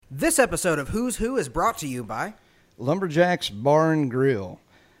This episode of Who's Who is brought to you by Lumberjacks Bar and Grill.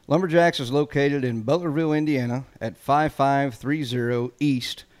 Lumberjacks is located in Butlerville, Indiana at 5530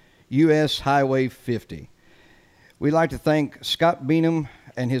 East U.S. Highway 50. We'd like to thank Scott Beanham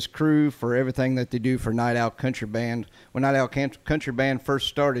and his crew for everything that they do for Night Owl Country Band. When Night Owl Country Band first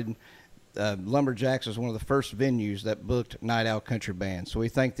started, Lumberjacks was one of the first venues that booked Night Owl Country Band. So we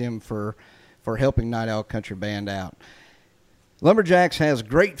thank them for helping Night Owl Country Band out. Lumberjacks has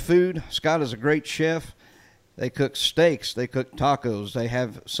great food. Scott is a great chef. They cook steaks. They cook tacos. They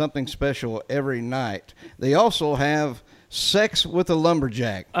have something special every night. They also have Sex with a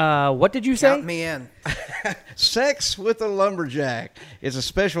Lumberjack. What did you say? Count me in. Sex with a Lumberjack is a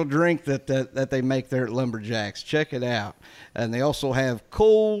special drink that they make there at Lumberjacks. Check it out. And they also have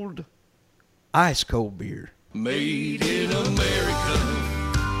ice cold beer. Made in America,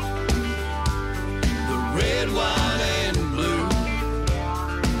 the red, white, and blue.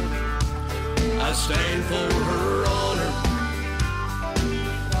 I stand for her honor,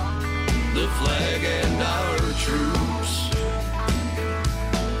 the flag and our troops.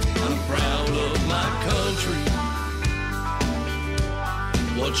 I'm proud of my country,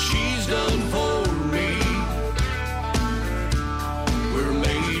 what she's done for me. We're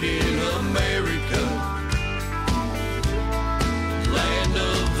made in America, land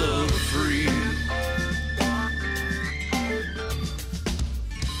of the free.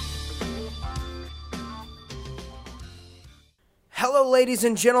 Hello, ladies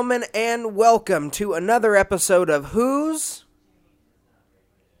and gentlemen, and welcome to another episode of Who's,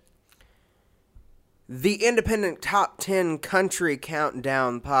 the Independent Top 10 Country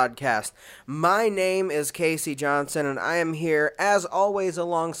Countdown podcast. My name is Casey Johnson, and I am here, as always,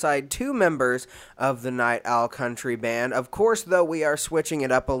 alongside two members of the Night Owl Country Band. Of course, though, we are switching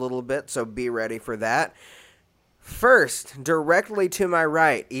it up a little bit, so be ready for that. First, directly to my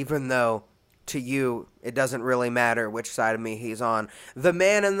right, even though to you it doesn't really matter which side of me he's on, the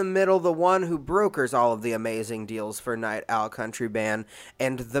man in the middle, the one who brokers all of the amazing deals for Night Owl Country Band,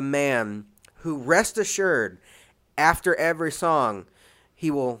 and the man who, rest assured, after every song, he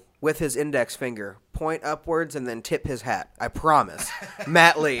will, with his index finger, point upwards and then tip his hat. I promise.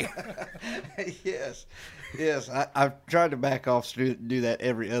 Matt Lee. Yes. I've tried to back off to do that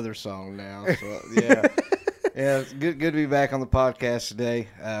every other song now. So, yeah. It's good to be back on the podcast today.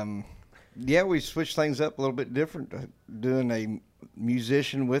 We switched things up a little bit different, doing a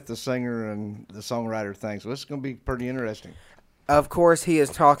musician with the singer and the songwriter thing. So it's going to be pretty interesting. Of course, he is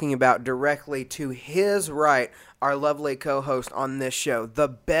talking about directly to his right, our lovely co-host on this show, the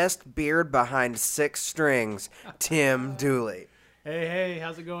best beard behind six strings, Tim Dooley. Hey,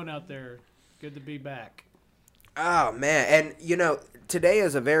 how's it going out there? Good to be back. Oh, man. And, today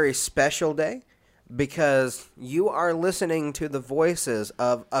is a very special day because you are listening to the voices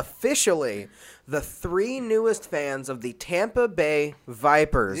of officially the three newest fans of the Tampa Bay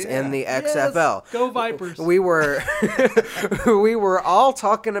Vipers in the XFL. Yes, go Vipers. We were all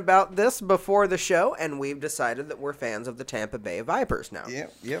talking about this before the show, and we've decided that we're fans of the Tampa Bay Vipers now.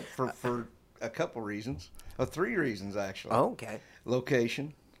 Yep, for a couple reasons. Three reasons, actually. Oh, okay.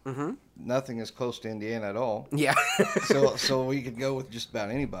 Location. Mm-hmm. Nothing is close to Indiana at all. Yeah. so we could go with just about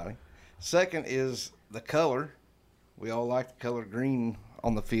anybody. Second is the color. We all like the color green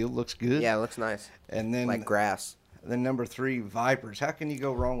on the field. Looks good. Yeah, it looks nice. And then like grass. Then number three, Vipers. How can you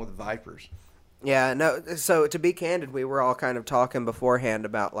go wrong with Vipers? Yeah, no, so to be candid, we were all kind of talking beforehand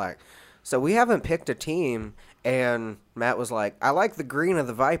about so we haven't picked a team, and Matt was like, I like the green of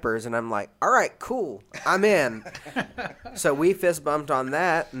the Vipers, and I'm like, all right, cool, I'm in. So we fist bumped on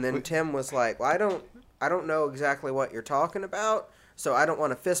that, and then Tim was like, well, I don't know exactly what you're talking about, so I don't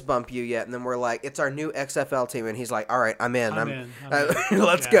want to fist bump you yet. And then we're like, it's our new XFL team, and he's like, all right, I'm in. I'm in.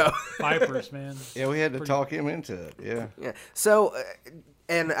 Let's go. Vipers, man. Yeah, we had to talk him into it. Yeah. So,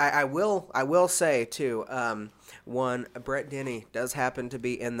 and I will say too, one, Brett Denny does happen to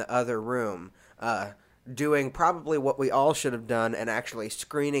be in the other room, doing probably what we all should have done and actually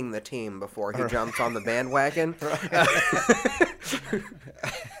screening the team before he jumps on the bandwagon.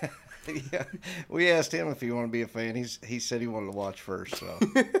 Yeah, we asked him if he wanted to be a fan. He said he wanted to watch first. So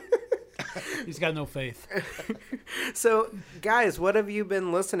He's got no faith. So, guys, what have you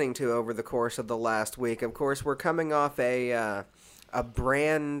been listening to over the course of the last week? Of course, we're coming off a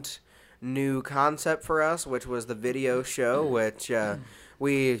brand new concept for us, which was the video show, which it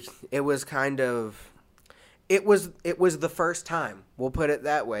it was the first time. We'll put it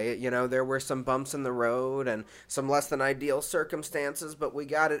that way. You know, there were some bumps in the road and some less than ideal circumstances, but we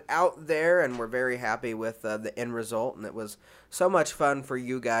got it out there, and we're very happy with the end result. And it was so much fun for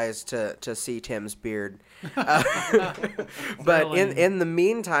you guys to see Tim's beard. But in the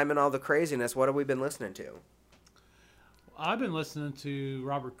meantime, and all the craziness, what have we been listening to? I've been listening to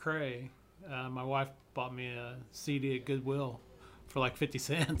Robert Cray. My wife bought me a CD at Goodwill for like 50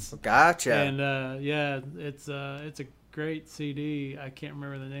 cents. Gotcha. And yeah, it's a great CD. I can't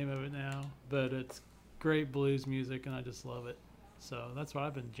remember the name of it now, but it's great blues music, and I just love it. So that's what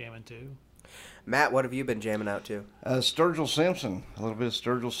I've been jamming to. Matt, what have you been jamming out to? Sturgill Simpson, a little bit of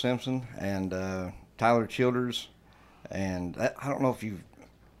Sturgill Simpson, and Tyler Childers. And I don't know if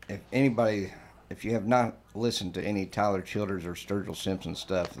you have not listened to any Tyler Childers or Sturgill Simpson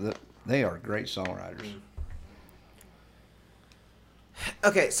stuff, they are great songwriters.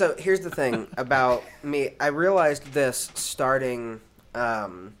 Okay, so here's the thing about me. I realized this starting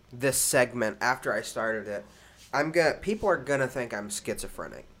this segment after I started it. People are gonna think I'm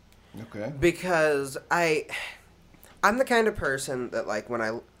schizophrenic. Okay. Because I'm the kind of person that, like, when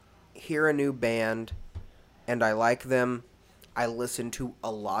I hear a new band and I like them, I listen to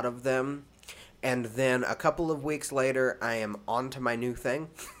a lot of them, and then a couple of weeks later I am on to my new thing.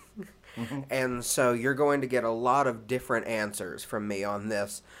 Mm-hmm. And so you're going to get a lot of different answers from me on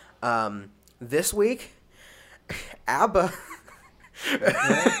this. This week, ABBA.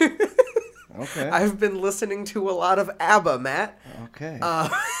 Okay. I've been listening to a lot of ABBA, Matt. Okay.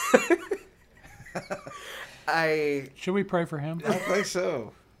 Should we pray for him? I think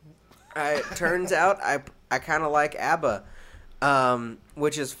so. It turns out I kind of like ABBA,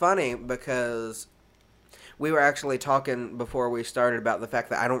 which is funny because we were actually talking before we started about the fact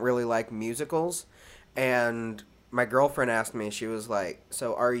that I don't really like musicals, and my girlfriend asked me, she was like,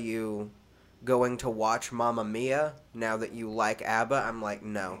 so are you going to watch Mamma Mia now that you like ABBA? I'm like,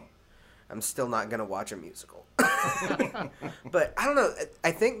 no, I'm still not going to watch a musical. But I don't know,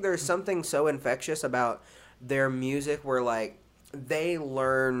 I think there's something so infectious about their music where, like, they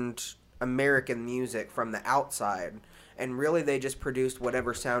learned American music from the outside, and really they just produced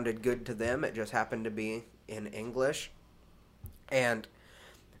whatever sounded good to them. It just happened to be in English. And,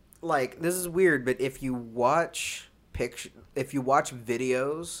 like, this is weird, but if you watch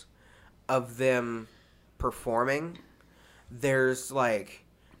videos of them performing, there's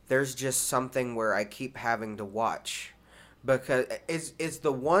just something where I keep having to watch, because it's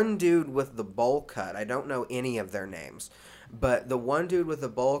the one dude with the bowl cut. I don't know any of their names, but the one dude with the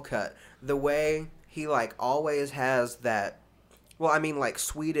bowl cut, the way he, like, always has that, well, I mean, like,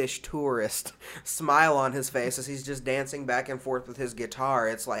 Swedish tourist smile on his face as he's just dancing back and forth with his guitar.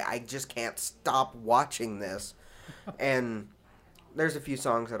 It's like, I just can't stop watching this. And there's a few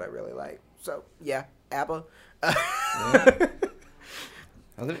songs that I really like. So, yeah, ABBA. Yeah.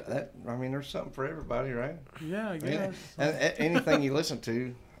 I mean, there's something for everybody, right? Yeah, I guess. And anything you listen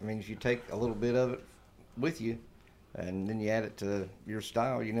to, I mean, if you take a little bit of it with you, and then you add it to your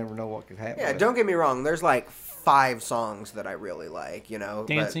style, you never know what could happen. Yeah, don't get me wrong. There's like 5 songs that I really like, you know.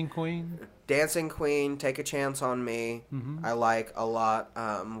 Dancing Queen. Dancing Queen, Take a Chance on Me, I like a lot.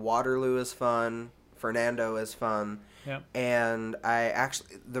 Waterloo is fun. Fernando is fun. Yep. And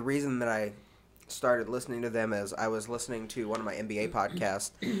the reason that I started listening to them is I was listening to one of my NBA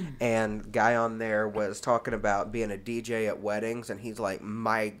podcasts, and the guy on there was talking about being a DJ at weddings, and he's like,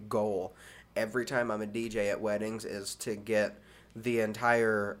 my goal every time I'm a DJ at weddings is to get the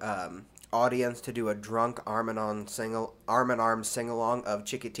entire audience to do a drunk arm in arm sing along of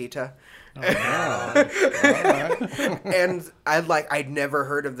Chiquitita. Oh, wow. And I'd never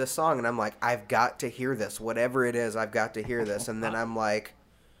heard of this song, and I'm like, I've got to hear this, whatever it is, I've got to hear this. And then I'm like,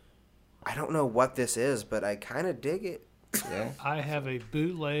 I don't know what this is, but I kind of dig it. Yeah. I have a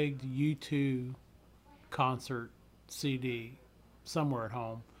bootlegged U2 concert CD somewhere at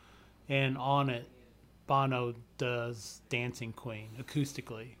home, and on it, Bono does Dancing Queen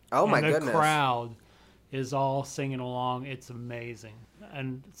acoustically. Oh, my and goodness. The crowd is all singing along. It's amazing.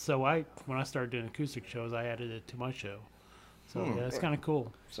 And so when I started doing acoustic shows, I added it to my show. So yeah, it's kind of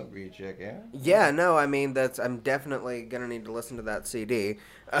cool. Something you check out. Yeah, no, I mean, I'm definitely going to need to listen to that CD.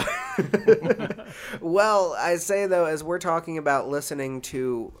 Well, I say, though, as we're talking about listening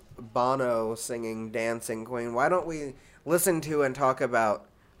to Bono singing Dancing Queen, why don't we listen to and talk about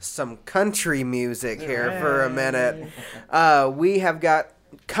some country music here for a minute? We have got,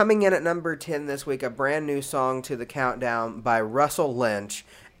 coming in at number 10 this week, a brand new song to the countdown by Russell Lynch,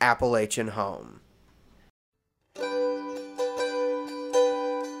 Appalachian Home.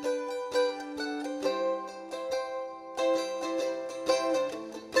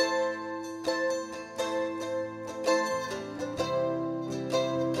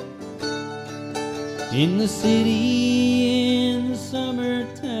 In the city in the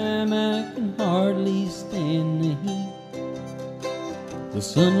summertime, I can hardly stand the heat. The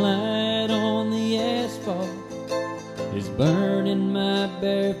sunlight on the asphalt is burning my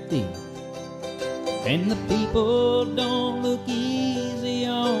bare feet. And the people don't look easy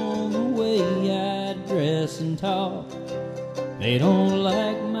on the way I dress and talk. They don't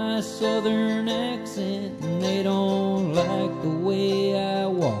like my southern accent, and they don't like the way I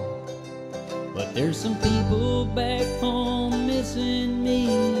walk. But there's some people back home missing me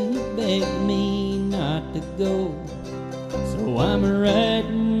who beg me not to go. So I'm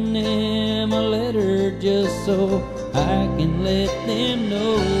writing them a letter just so I can let them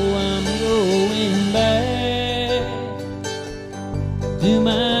know I'm going back to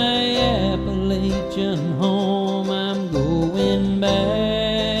my Appalachian home. I'm going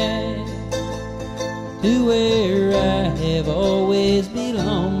back to where I have always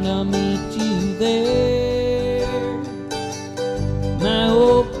belonged. I'll meet you there, my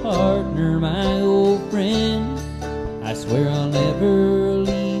old partner, my old friend. I swear I'll never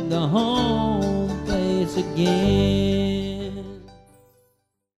leave the home place again.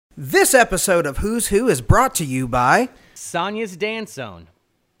 This episode of Who's Who is brought to you by Sonya's Dance Zone.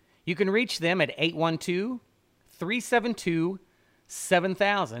 You can reach them at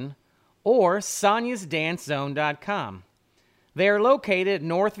 812-372-7000 or sonyasdancezone.com. They are located at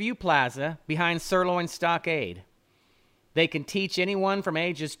Northview Plaza behind Sirloin Stockade. They can teach anyone from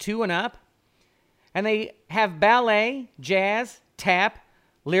ages 2 and up, and they have ballet, jazz, tap,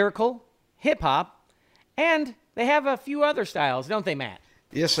 lyrical, hip-hop, and they have a few other styles, don't they, Matt?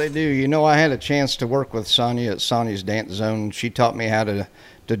 Yes, they do. You know, I had a chance to work with Sonya at Sonya's Dance Zone. She taught me how to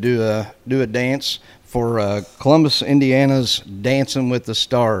do a dance for Columbus, Indiana's Dancing with the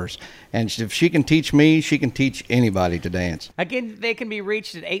Stars. And if she can teach me, she can teach anybody to dance. Again, they can be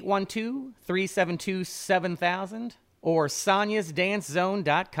reached at 812-372-7000 or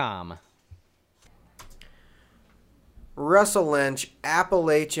sonyasdancezone.com. Russell Lynch,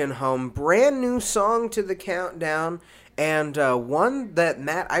 Appalachian Home, brand new song to the countdown, and one that,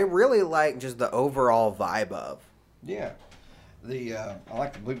 Matt, I really like just the overall vibe of. Yeah. I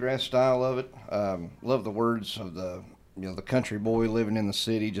like the bluegrass style of it. Love the words of the country boy living in the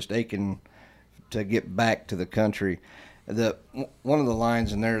city, just aching to get back to the country. One of the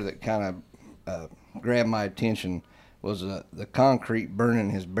lines in there that kind of grabbed my attention was the concrete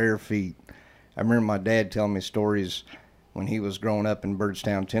burning his bare feet. I remember my dad telling me stories when he was growing up in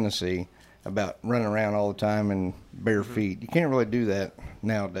Byrdstown, Tennessee, about running around all the time in bare feet. You can't really do that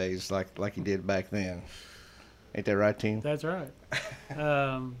nowadays like you did back then. Ain't that right, Tim? That's right.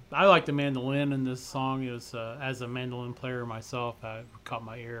 I like the mandolin in this song. It was, as a mandolin player myself, I caught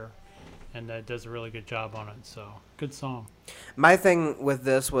my ear, and that does a really good job on it. So, good song. My thing with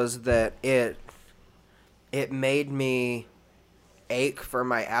this was that it made me ache for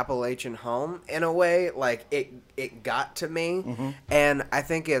my Appalachian home in a way. Like, it got to me. Mm-hmm. And I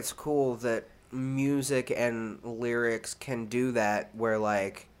think it's cool that music and lyrics can do that, where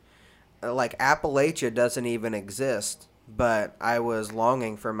like Appalachia doesn't even exist, but I was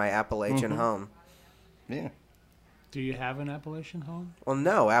longing for my Appalachian home. Yeah. Do you have an Appalachian home? Well,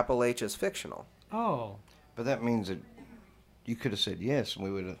 no, Appalachia's fictional. Oh. But that means that you could have said yes, and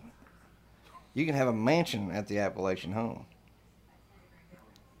we would have. You can have a mansion at the Appalachian home.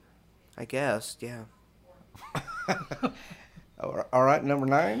 I guess, yeah. All right, number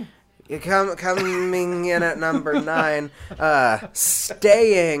 9. Coming in at number 9,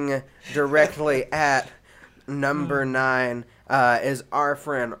 staying directly at number 9 is our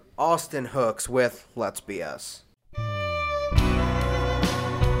friend Austin Hooks with Let's Be Us.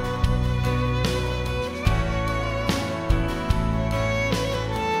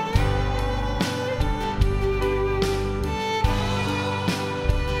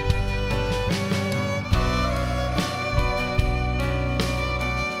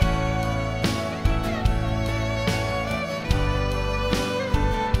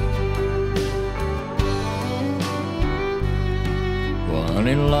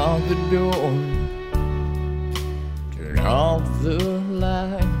 Honey, lock the door, turn off the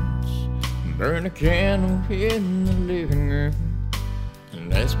lights, burn a candle in the living room,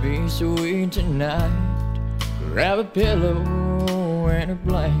 and let's be sweet tonight. Grab a pillow and a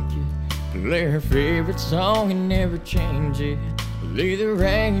blanket, play her favorite song and never change it. Leave the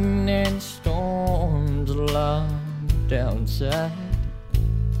rain and storms locked outside,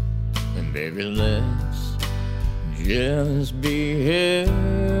 and baby, let's just be helpless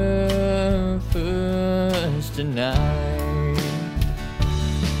tonight.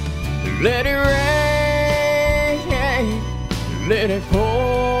 Let it rain, let it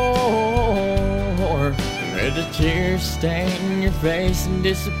pour. Let the tears stain your face and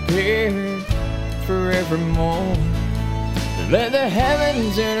disappear forevermore. Let the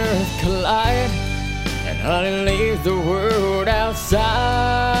heavens and earth collide, and honey, leave the world outside.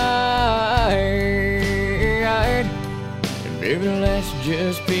 And baby, let's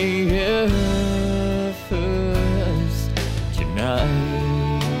just be us tonight.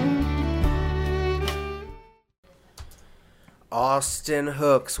 Austin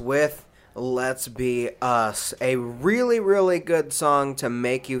Hooks with Let's Be Us. A really, really good song to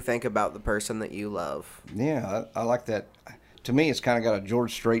make you think about the person that you love. Yeah, I like that. To me, it's kind of got a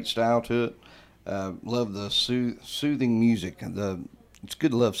George Strait style to it. Love the soothing music. It's a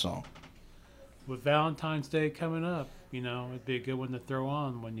good love song. With Valentine's Day coming up, it'd be a good one to throw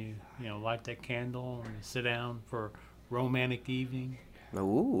on when you light that candle and sit down for a romantic evening.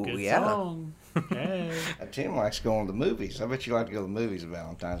 Ooh, Good yeah. song. Hey. Tim likes going to the movies. I bet you like to go to the movies on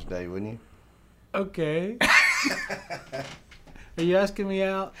Valentine's Day, wouldn't you? Okay. Are you asking me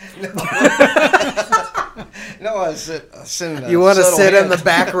out? No, I said You want to sit in the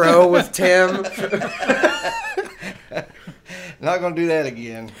back row with Tim? Not going to do that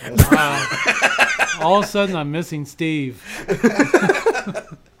again. Wow. All of a sudden, I'm missing Steve.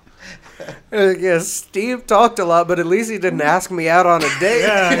 Yes, Steve talked a lot, but at least he didn't ask me out on a date.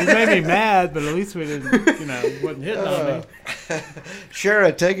 Yeah, he made me mad, but at least we didn't, wasn't hitting on me.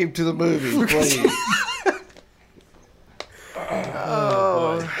 Shara, take him to the movies, please.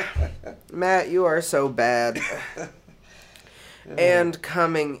 Oh, Matt, you are so bad. And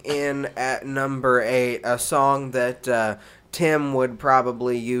coming in at number 8, a song that Tim would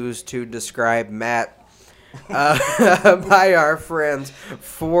probably use to describe Matt, by our friends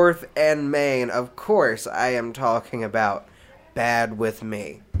Fourth and Main. Of course, I am talking about Bad With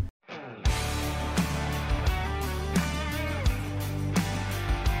Me.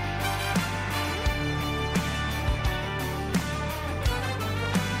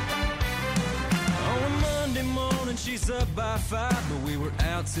 She's up by 5, but we were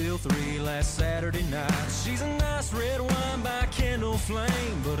out till 3 last Saturday night. She's a nice red wine by candle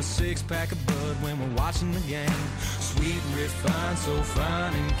flame, but a 6-pack of Bud when we're watching the game. Sweet and refined, so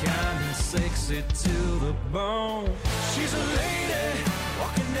fine and kind and sexy to the bone. She's a lady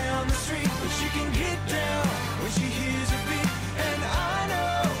walking down the street, but she can get down when she hears a beat. And I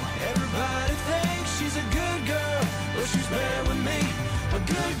know everybody thinks she's a good girl, but she's bad with me. A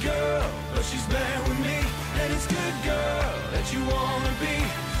good girl, but she's bad with me. And it's good girl that you wanna be.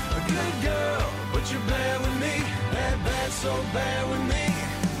 A good girl, but you're bad with me. Bad, bad, so bad with me.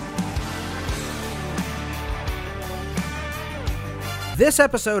 This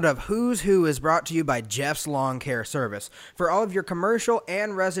episode of Who's Who is brought to you by Jeff's Lawn Care Service. For all of your commercial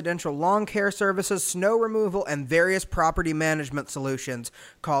and residential lawn care services, snow removal, and various property management solutions,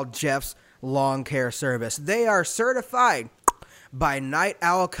 call Jeff's Lawn Care Service. They are certified by Night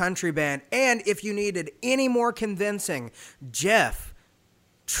Owl Country Band, and if you needed any more convincing, Jeff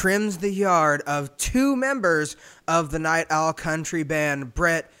trims the yard of 2 members of the Night Owl Country Band.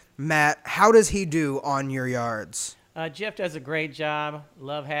 Brett, Matt, how does he do on your yards? Jeff does a great job.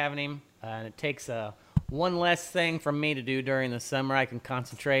 Love having him. And it takes one less thing from me to do during the summer. I can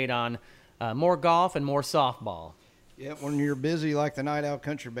concentrate on more golf and more softball. Yeah, when you're busy like the Night Owl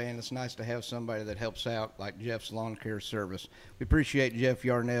Country Band, it's nice to have somebody that helps out like Jeff's Lawn Care Service. We appreciate Jeff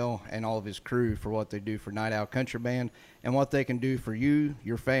Yarnell and all of his crew for what they do for Night Owl Country Band and what they can do for you,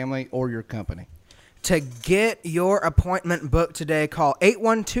 your family, or your company. To get your appointment booked today, call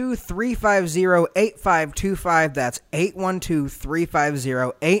 812-350-8525. That's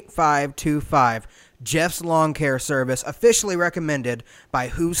 812-350-8525. Jeff's Lawn Care Service, officially recommended by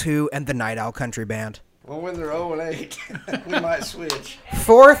Who's Who and the Night Owl Country Band. Well, when they're 0-8, we might switch.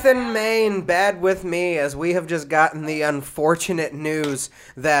 Fourth and Main, Bad With Me, as we have just gotten the unfortunate news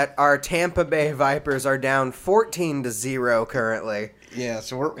that our Tampa Bay Vipers are down 14-0 currently. Yeah,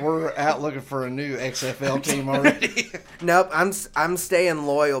 so we're out looking for a new XFL team already. Nope, I'm staying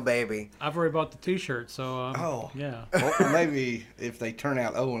loyal, baby. I've already bought the T-shirt, so yeah. Well, maybe if they turn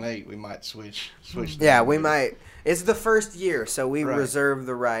out 0-8, we might switch. Yeah, we might. It's the first year, so we reserve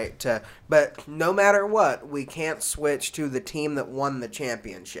the right to. But no matter what, we can't switch to the team that won the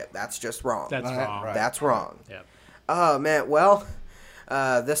championship. That's just wrong. That's wrong. Right. That's wrong. Yep. Oh man, well,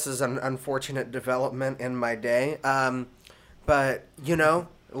 this is an unfortunate development in my day. But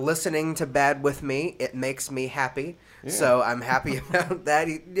listening to Bad With Me, it makes me happy. Yeah. So I'm happy about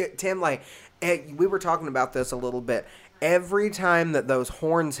that. Tim, we were talking about this a little bit. Every time that those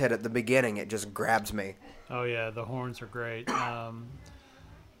horns hit at the beginning, it just grabs me. Oh yeah, the horns are great.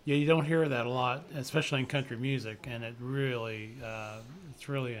 You don't hear that a lot, especially in country music, and it's really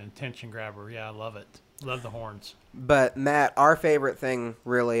an attention grabber. Yeah, I love it. Love the horns. But Matt, our favorite thing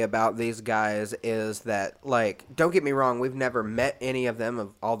really about these guys is that, like, don't get me wrong, we've never met any of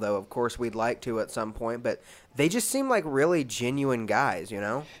them, although of course we'd like to at some point, but they just seem like really genuine guys, you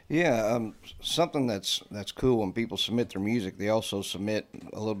know? Yeah, something that's cool when people submit their music, they also submit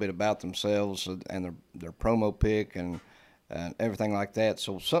a little bit about themselves and their promo pic and everything like that.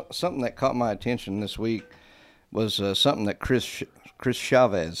 So something that caught my attention this week was something that Chris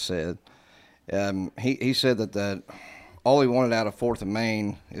Chavez said. He said that all he wanted out of 4th and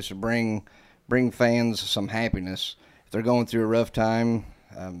Main is to bring fans some happiness. If they're going through a rough time,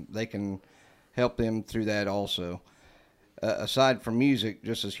 they can help them through that also. Aside from music,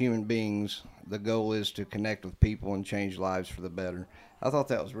 just as human beings, the goal is to connect with people and change lives for the better. I thought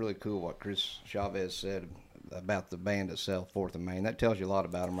that was really cool what Chris Chavez said about the band itself, 4th and Main. That tells you a lot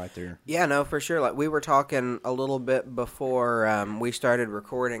about them right there. Yeah, no, for sure. Like, we were talking a little bit before we started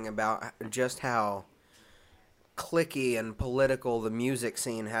recording about just how cliquey and political the music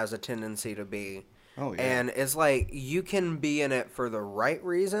scene has a tendency to be. Oh, yeah. And it's like, you can be in it for the right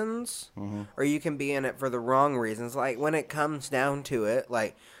reasons, or you can be in it for the wrong reasons. Like, when it comes down to it,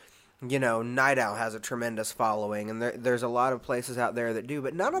 like, you know, Night Owl has a tremendous following, and there's a lot of places out there that do,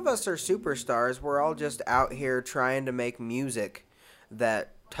 but none of us are superstars. We're all just out here trying to make music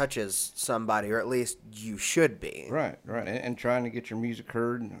that touches somebody, or at least you should be. Right, and trying to get your music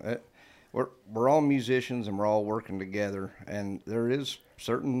heard. We're all musicians, and we're all working together, and there is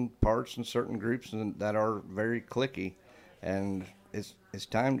certain parts and certain groups that are very cliquey, and it's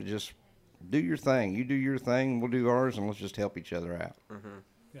time to just do your thing. You do your thing, we'll do ours, and let's just help each other out. Mm-hmm.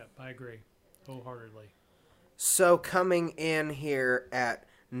 Yeah, I agree wholeheartedly. So coming in here at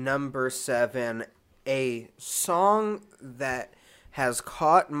number 7, a song that has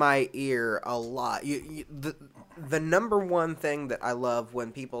caught my ear a lot. The number one thing that I love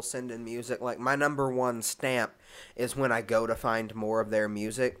when people send in music, like my number one stamp, is when I go to find more of their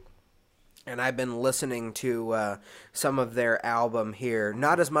music. And I've been listening to some of their album here.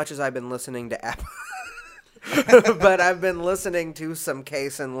 Not as much as I've been listening to Apple. But I've been listening to some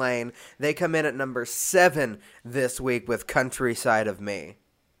Cason Lane. They come in at number 7 this week with Countryside of Me.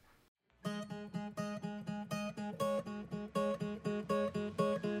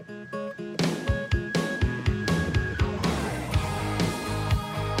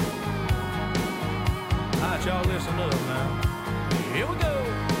 Alright, y'all listen up now. Here we go.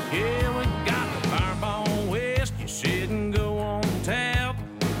 Yeah, we got the Fireball whiskey sitting go on tap.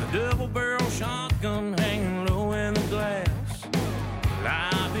 The double barrel shotgun hanging low in the glass.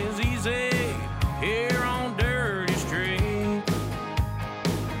 Life is easy here on Dirty Street.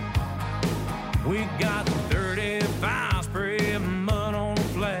 We got the 35 spray mud on the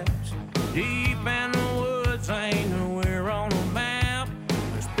flats. Deep in the woods, ain't nowhere on the map.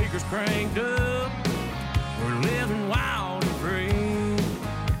 The speakers cranked up. We're living wild and free.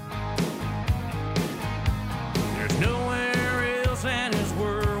 There's nowhere else in this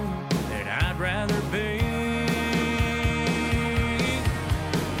world that I'd rather be.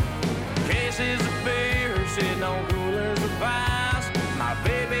 Cases of beer sitting on coolers of ice. My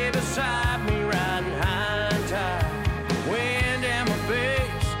baby beside me riding high and tight. Wind in my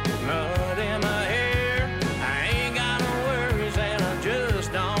face, mud in my hair. I ain't got no worries and I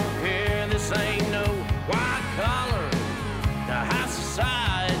just don't care. This ain't no white collar, the high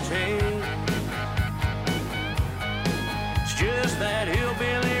society. It's just that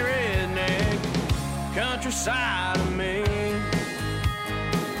hillbilly redneck countryside of me.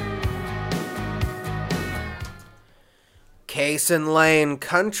 Cason Lane,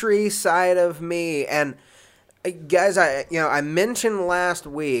 Countryside of Me. And guys, I mentioned last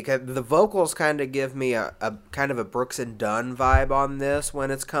week, the vocals kind of give me a kind of a Brooks and Dunn vibe on this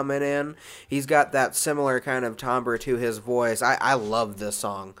when it's coming in. He's got that similar kind of timbre to his voice. I love this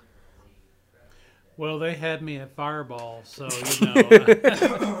song. Well, they had me at Fireball, so, you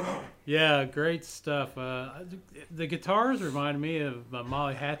know. Yeah, great stuff. The guitars remind me of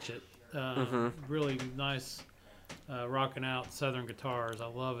Molly Hatchet. Really nice rocking out Southern guitars. I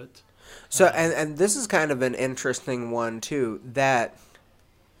love it. So, and this is kind of an interesting one, too. That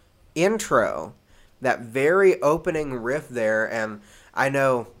intro, that very opening riff there, and I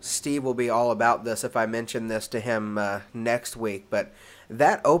know Steve will be all about this if I mention this to him next week, but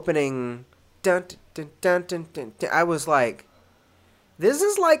that opening, dun, dun, dun, dun, dun, dun, I was like, this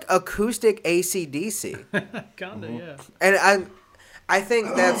is like acoustic AC/DC. Kinda, yeah. And I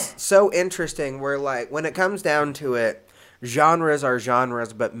think that's so interesting where, like, when it comes down to it, genres are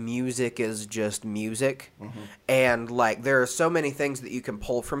genres, but music is just music. And, like, there are so many things that you can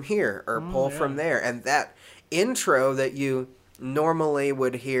pull from here or pull from there. And that intro that you normally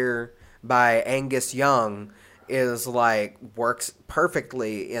would hear by Angus Young is like works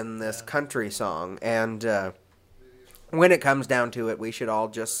perfectly in this country song. And when it comes down to it, we should all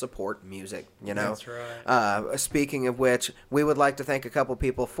just support music, you know? That's right. Speaking of which, we would like to thank a couple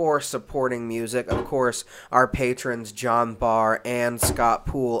people for supporting music. Of course, our patrons, John Barr and Scott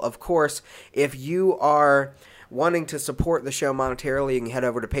Poole. Of course, if you are wanting to support the show monetarily, you can head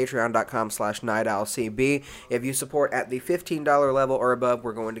over to patreon.com/nightowlcb. If you support at the $15 level or above,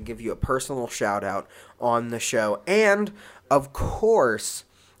 we're going to give you a personal shout out on the show. And, of course,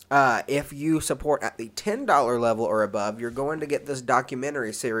 if you support at the $10 level or above, you're going to get this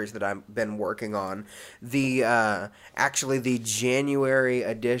documentary series that I've been working on. Actually, the January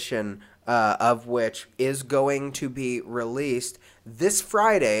edition of which is going to be released this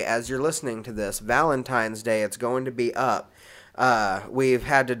Friday as you're listening to this, Valentine's Day. It's going to be up. We've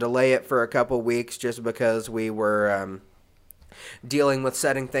had to delay it for a couple weeks just because we were dealing with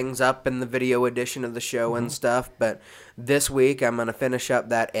setting things up in the video edition of the show and stuff, but this week I'm going to finish up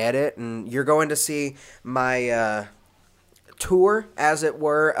that edit, and you're going to see my tour, as it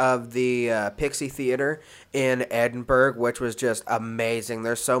were, of the Pixie Theater in Edinburgh, which was just amazing.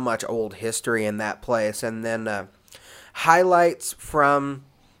 There's so much old history in that place, and then highlights from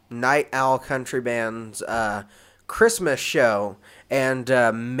Night Owl Country Band's Christmas show, and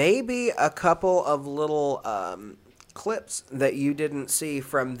maybe a couple of little clips that you didn't see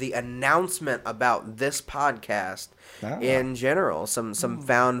from the announcement about this podcast in general. Some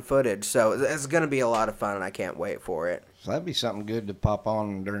found footage. So it's going to be a lot of fun, and I can't wait for it. So that'd be something good to pop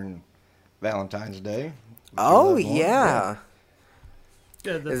on during Valentine's Day. Oh, yeah.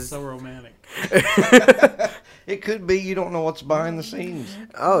 Yeah, that's so romantic. It could be. You don't know what's behind the scenes.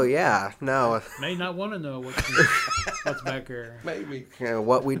 Oh, yeah. No. May not want to know what's back here. Maybe. You know,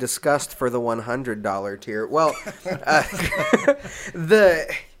 what we discussed for the $100 tier. Well,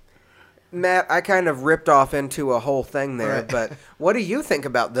 Matt, I kind of ripped off into a whole thing there, Right. but what do you think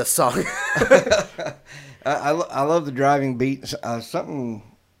about this song? I love the driving beat. Something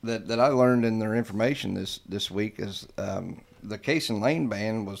that I learned in their information this week is the Case and Lane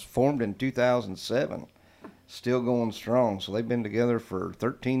Band was formed in 2007, still going strong. So they've been together for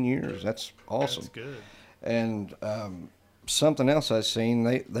 13 years. That's awesome. That's good. And something else I've seen,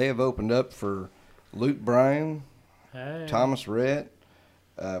 they have opened up for Luke Bryan, Hey. Thomas Rhett,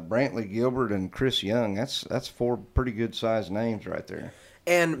 Brantley Gilbert, and Chris Young. That's four pretty good sized names right there.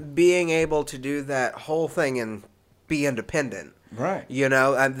 And being able to do that whole thing and be independent. Right. You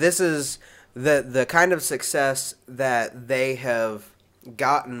know, this is the kind of success that they have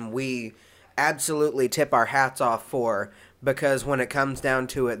gotten. We absolutely tip our hats off for, because when it comes down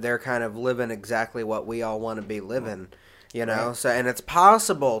to it, they're kind of living exactly what we all want to be living. You know, Right. so and it's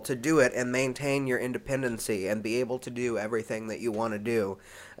possible to do it and maintain your independency and be able to do everything that you want to do.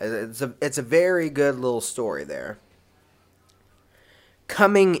 It's a very good little story there.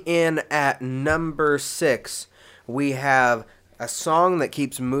 Coming in at number 6, we have a song that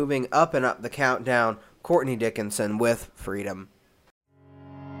keeps moving up and up the countdown, Courtney Dickinson with Freedom.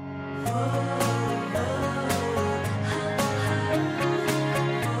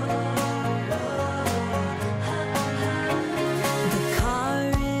 The car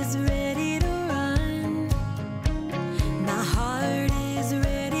is ready to run. My heart is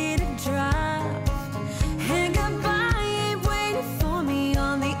ready to drive. And goodbye ain't waiting for me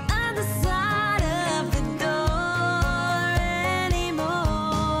on the other side of the door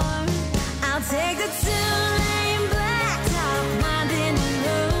anymore. I'll take the 2-lane blacktop winding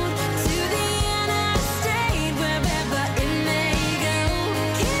road to the interstate, wherever it may go.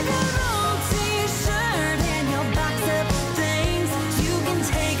 Keep your old t-shirt and your box of things. You can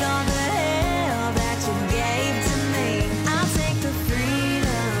take all the hell that you gave to me. I'll take the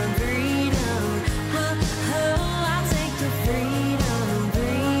freedom, freedom. Oh, I'll take the freedom,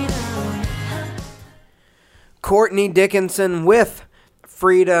 freedom. Courtney Dickinson with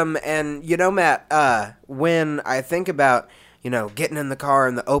Freedom. And, you know, Matt, when I think about, you know, getting in the car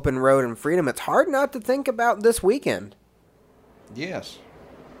and the open road and freedom, it's hard not to think about this weekend. Yes.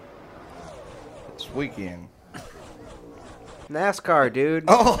 It's weekend. NASCAR, dude.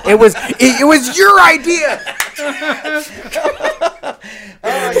 Oh. It was your idea.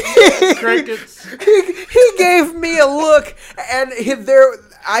 Crickets. He gave me a look, and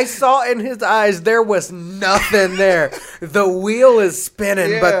I saw in his eyes there was nothing there. The wheel is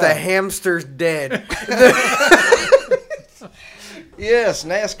spinning, but the Yeah. hamster's dead. Yes,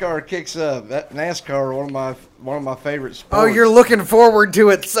 NASCAR kicks up. That NASCAR, one of my favorite sports. Oh, you're looking forward to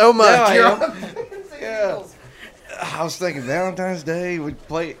it so much. Yeah, I You're am. on- Yeah. I was thinking Valentine's Day, we'd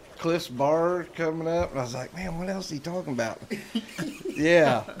play at Cliff's Bar coming up, and I was like, man, what else is he talking about?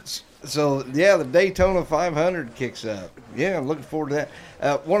 Yeah. So yeah, the Daytona 500 kicks up. Yeah, I'm looking forward to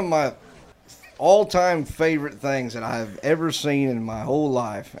that. One of my all-time favorite things that I've ever seen in my whole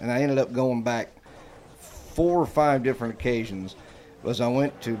life, and I ended up going back 4 or 5 different occasions, was I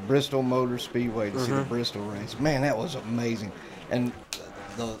went to Bristol Motor Speedway to see the Bristol race. Man, that was amazing. And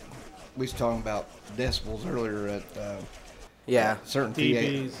we was talking about decibels earlier at certain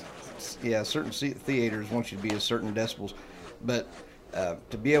theaters. Yeah, certain theaters want you to be a certain decibels, but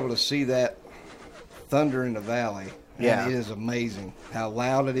to be able to see that thunder in the valley, it is amazing how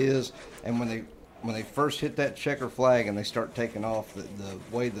loud it is. And when they first hit that checker flag and they start taking off, the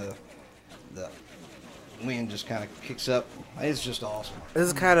way the wind just kind of kicks up, it's just awesome. This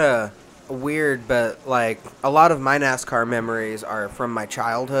is kind of weird, but like a lot of my NASCAR memories are from my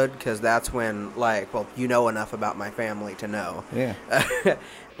childhood, because that's when, like, well, you know enough about my family to know. Yeah.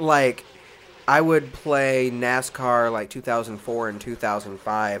 Like, I would play NASCAR like 2004 and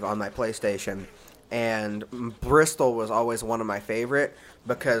 2005 on my PlayStation, and Bristol was always one of my favorite,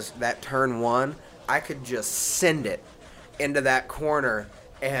 because that turn 1, I could just send it into that corner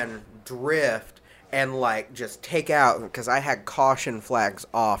and drift and like just take out, because I had caution flags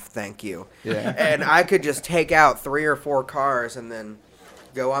off, thank you. Yeah. And I could just take out 3 or 4 cars and then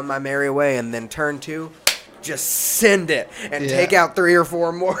go on my merry way, and then turn 2, just send it and take out 3 or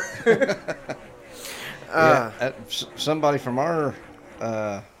 4 more. Somebody from our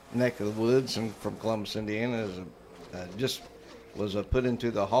neck of the woods and from Columbus, Indiana, just was put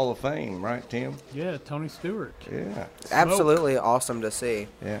into the Hall of Fame, right, Tim? Yeah, Tony Stewart. Yeah. Absolutely awesome to see.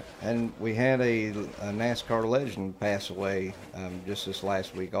 Yeah, and we had a NASCAR legend pass away just this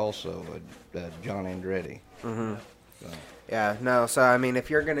last week also, John Andretti. Mm-hmm. Yeah, no, so I mean, if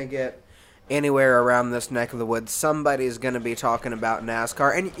you're going to get anywhere around this neck of the woods, somebody's going to be talking about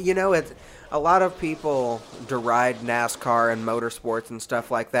NASCAR. And, you know, a lot of people deride NASCAR and motorsports and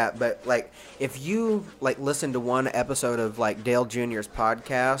stuff like that. But, like, if you, like, listen to one episode of, like, Dale Jr.'s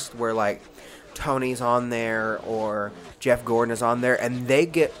podcast where, like, Tony's on there or Jeff Gordon is on there, and they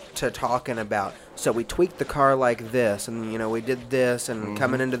get to talking about, so we tweaked the car like this, and, you know, we did this, and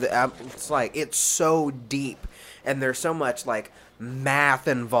coming into the, it's like, it's so deep, and there's so much, like, math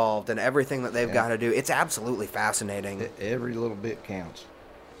involved and everything that they've got to do. It's absolutely fascinating. Every little bit counts.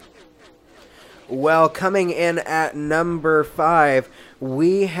 Well, coming in at number 5,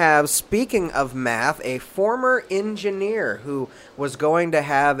 we have, speaking of math, a former engineer who was going to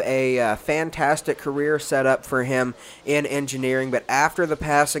have a fantastic career set up for him in engineering, but after the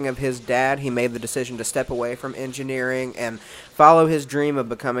passing of his dad, he made the decision to step away from engineering and follow his dream of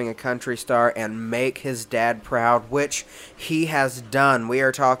becoming a country star and make his dad proud, which he has done. We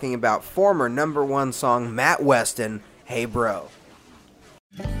are talking about former number 1 song, Matt Weston, Hey Bro.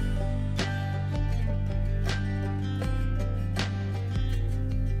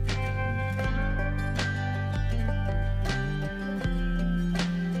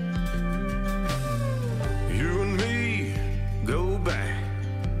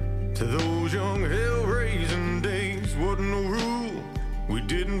 To those young hell-raising days, wasn't no rule we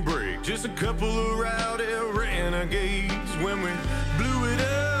didn't break. Just a couple of rowdy renegades. When we blew it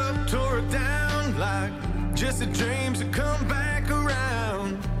up, tore it down like Jesse James had come back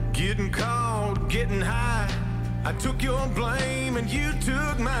around. Getting caught, getting high. I took your blame and you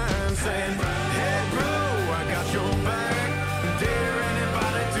took mine. Saying, hey bro, I got your back. Dare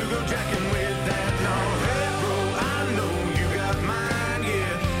anybody to go jacking with that? No, hey bro, I know you got mine,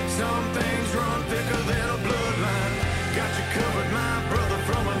 yeah. Some things run thicker than a bloodline. Got you covered, my brother,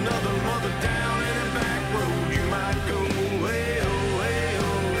 from another mother down any back road. You might go, hey oh, hey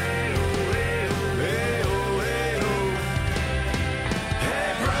oh, hey oh, hey oh, hey oh, hey oh.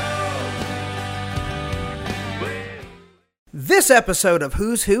 Hey bro. This episode of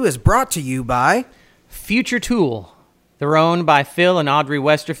Who's Who is brought to you by Future Tool. They're owned by Phil and Audrey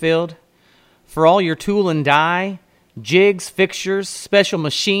Westerfield. For all your tool and die, jigs, fixtures, special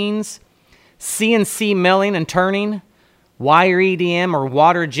machines, CNC milling and turning, wire EDM, or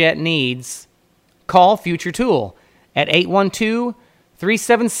water jet needs, call Future Tool at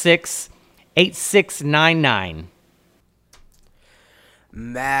 812-376-8699.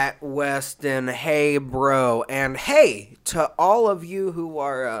 Matt Weston, hey bro, and hey to all of you who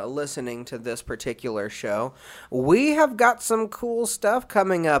are listening to this particular show. We have got some cool stuff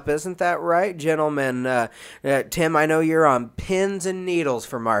coming up, isn't that right, gentlemen? Tim, I know you're on pins and needles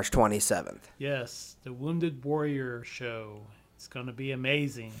for March 27th. Yes, the Wounded Warrior show. It's going to be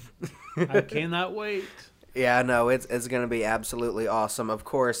amazing. I cannot wait. Yeah, no, it's going to be absolutely awesome. Of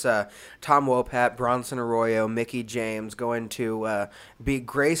course, Tom Wopat, Bronson Arroyo, Mickey James going to be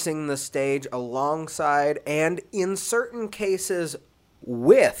gracing the stage alongside and, in certain cases,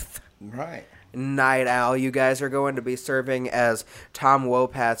 with Right. Night Owl. You guys are going to be serving as Tom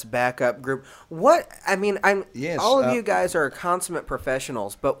Wopat's backup group. What I mean, Yes, all of you guys are consummate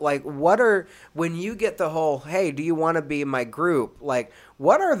professionals, but like, when you get the whole, hey, do you want to be my group? Like,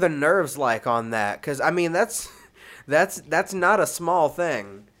 what are the nerves like on that? Because I mean, that's not a small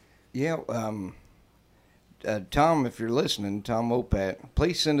thing. Yeah. Tom, if you're listening, Tom Wopat,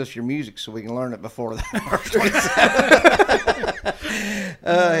 please send us your music so we can learn it before that.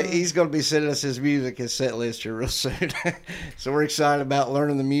 He's going to be sending us his music, his set list here real soon. So we're excited about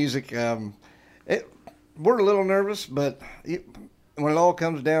learning the music. We're a little nervous, but when it all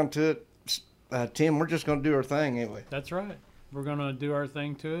comes down to it, Tim, we're just going to do our thing anyway. That's right. We're going to do our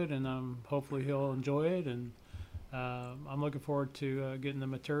thing to it, and hopefully he'll enjoy it. And I'm looking forward to getting the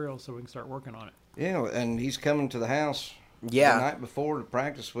material so we can start working on it. Yeah, and he's coming to the house the night before to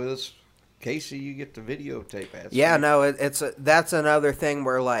practice with us. Casey, you get the videotape. That's another thing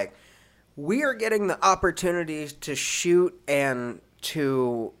where, like, we are getting the opportunities to shoot and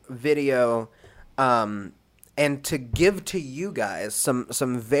to video and to give to you guys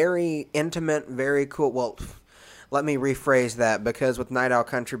some very intimate, very cool, well, let me rephrase that, because with Night Owl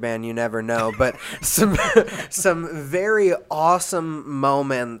Country Band, you never know. But some very awesome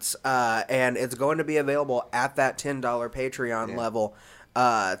moments, and it's going to be available at that $10 Patreon level.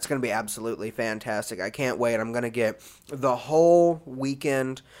 It's going to be absolutely fantastic. I can't wait. I'm going to get the whole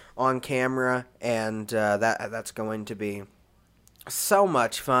weekend on camera, and that's going to be so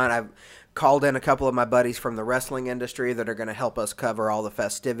much fun. I've called in a couple of my buddies from the wrestling industry that are going to help us cover all the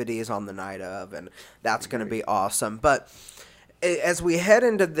festivities on the night of, and that's going to be awesome. But as we head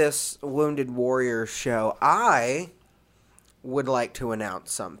into this Wounded Warrior show, I would like to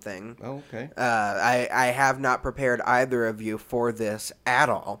announce something. Oh, okay. I have not prepared either of you for this at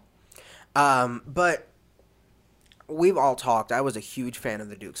all. But we've all talked. I was a huge fan of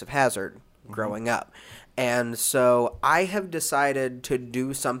the Dukes of Hazzard growing up. And so I have decided to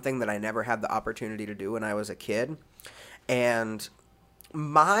do something that I never had the opportunity to do when I was a kid. And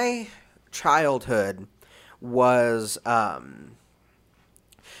my childhood was kind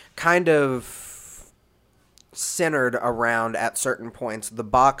of centered around, at certain points, the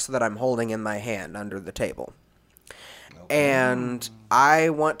box that I'm holding in my hand under the table. And I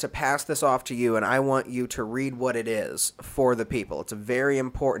want to pass this off to you, and I want you to read what it is for the people. It's very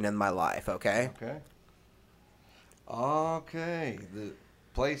important in my life, okay? Okay. The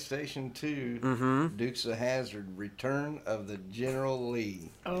PlayStation 2 Dukes of Hazzard, Return of the General Lee.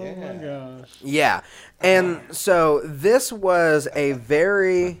 Oh, my gosh. Yeah. And so this was a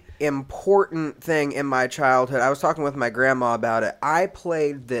very important thing in my childhood. I was talking with my grandma about it. I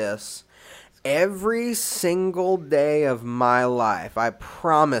played this every single day of my life. I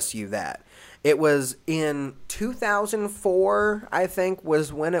promise you that. It was in 2004, I think,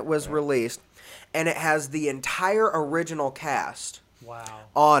 was when it was released. And it has the entire original cast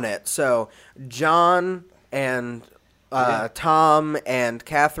on it. So John and Tom and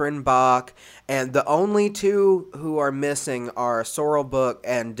Catherine Bach, and the only two who are missing are Sorrel Book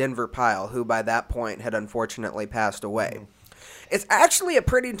and Denver Pyle, who by that point had unfortunately passed away. It's actually a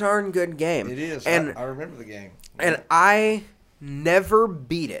pretty darn good game. It is. And I remember the game. And I never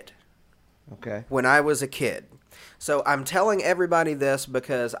beat it when I was a kid. So I'm telling everybody this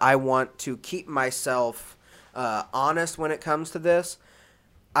because I want to keep myself honest when it comes to this.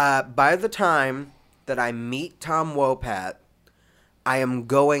 By the time that I meet Tom Wopat, I am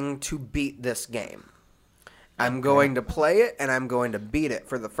going to beat this game. I'm going to play it, and I'm going to beat it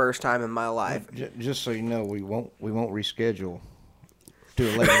for the first time in my life. Just so you know, we won't reschedule to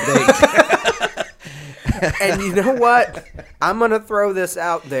a later date. And you know what? I'm going to throw this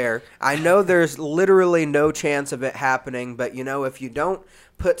out there. I know there's literally no chance of it happening, but you know, if you don't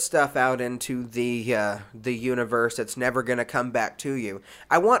put stuff out into the universe, it's never going to come back to you.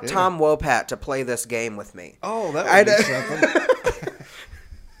 I want Tom Wopat to play this game with me. Oh, that would be something.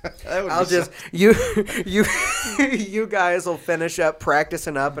 I'll just you guys will finish up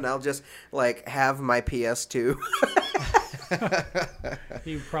practicing up, and I'll just like have my PS2.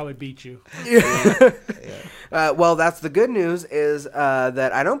 He would probably beat you. Well, that's the good news is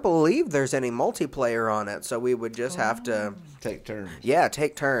that I don't believe there's any multiplayer on it, so we would just have to take turns. Yeah,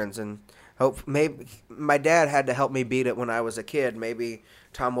 take turns, and hope maybe my dad had to help me beat it when I was a kid. Maybe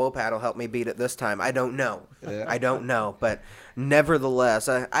Tom Wopat will help me beat it this time. I don't know. I don't know, but nevertheless,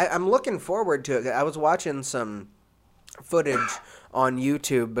 I'm looking forward to it. I was watching some footage on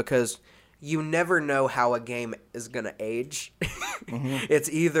YouTube because you never know how a game is going to age. It's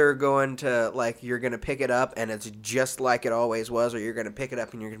either going to, like, you're going to pick it up and it's just like it always was, or you're going to pick it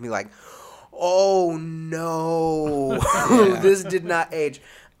up and you're going to be like, oh, no, this did not age.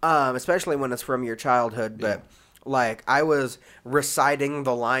 especially when it's from your childhood. But like, I was reciting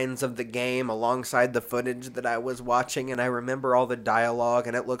the lines of the game alongside the footage that I was watching, and I remember all the dialogue,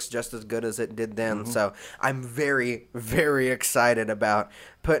 and it looks just as good as it did then. So I'm very, very excited about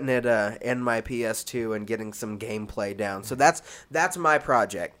putting it in my PS2 and getting some gameplay down. So that's my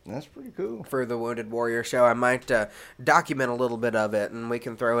project. That's pretty cool. For the Wounded Warrior show. I might document a little bit of it, and we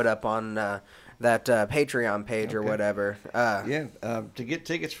can throw it up on that Patreon page or whatever. To get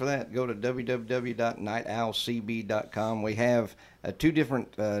tickets for that, go to www.nightowlcb.com. We have 2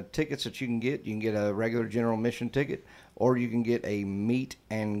 different tickets that you can get. You can get a regular general admission ticket, or you can get a meet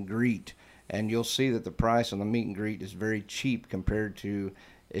and greet. And you'll see that the price on the meet and greet is very cheap compared to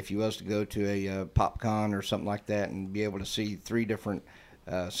if you was to go to a PopCon or something like that and be able to see 3 different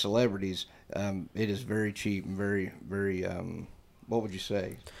celebrities. It is very cheap and very, very, what would you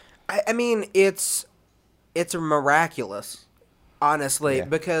say? I mean, it's miraculous, honestly,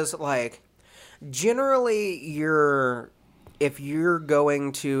 because, like, generally if you're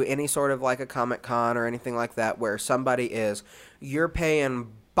going to any sort of, like, a Comic-Con or anything like that where somebody is, you're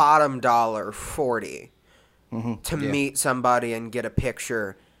paying bottom dollar $40 to meet somebody and get a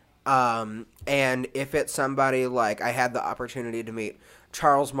picture. And if it's somebody like I had the opportunity to meet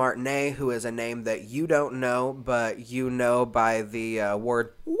Charles Martinet, who is a name that you don't know, but you know by the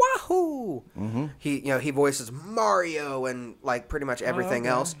word Wahoo. He voices Mario and like pretty much everything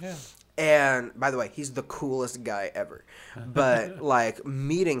else. Yeah. And by the way, he's the coolest guy ever. But like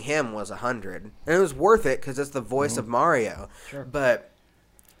meeting him was 100, and it was worth it because it's the voice of Mario. Sure. But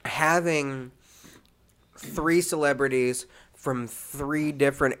having 3 celebrities from 3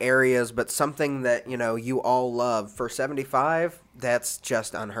 different areas, but something that, you all love for $75, that's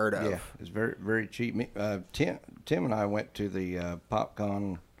just unheard of. Yeah, it's very, very cheap. Tim and I went to the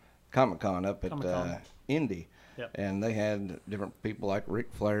Comic-Con up at Indy, and they had different people like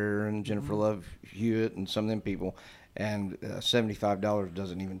Ric Flair and Jennifer Love Hewitt and some of them people, and $75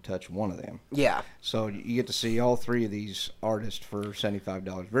 doesn't even touch one of them. Yeah. So you get to see all 3 of these artists for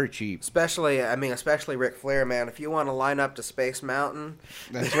 $75. Very cheap. Especially Ric Flair, man. If you want to line up to Space Mountain.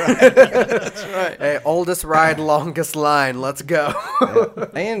 That's right. That's right. Hey, oldest ride, longest line. Let's go.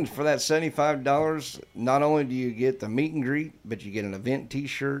 And for that $75, not only do you get the meet and greet, but you get an event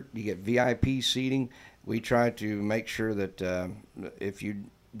T-shirt. You get VIP seating. We try to make sure that if you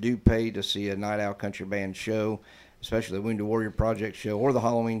do pay to see a Night Owl Country Band show, especially the Wounded Warrior Project show or the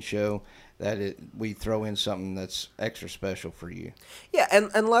Halloween show, that we throw in something that's extra special for you. Yeah,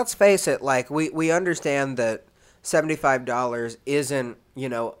 and let's face it, like we understand that $75 isn't,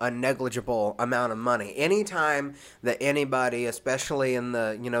 a negligible amount of money. Anytime that anybody, especially in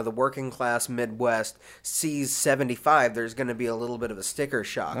the, the working class Midwest, sees $75, there's going to be a little bit of a sticker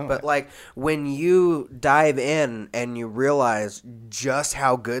shock. But like when you dive in and you realize just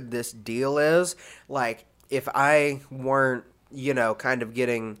how good this deal is, like if I weren't, kind of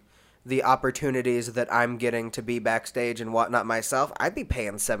getting the opportunities that I'm getting to be backstage and whatnot myself, I'd be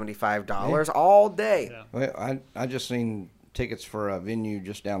paying $75 all day. Yeah. Well, I just seen tickets for a venue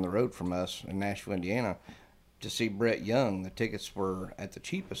just down the road from us in Nashville, Indiana, to see Brett Young. The tickets were at the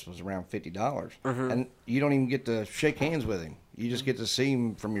cheapest was around $50, and you don't even get to shake hands with him. You just get to see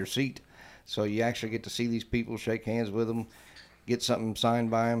him from your seat. So you actually get to see these people, shake hands with them, get something signed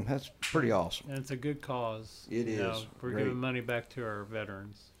by them. That's pretty awesome. And it's a good cause. It is. We're giving money back to our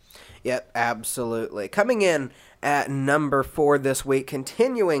veterans. Yep, absolutely. Coming in at number 4 this week,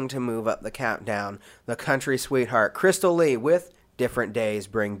 continuing to move up the countdown, the country sweetheart, Crystal Lee with Different Days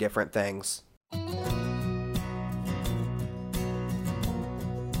Bring Different Things.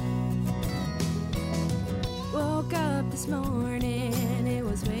 Woke up this morning, it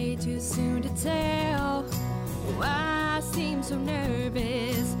was way too soon to tell why I seem so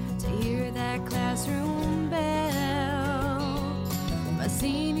nervous to hear that classroom bell. My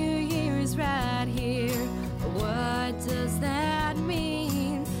senior year is right here, what does that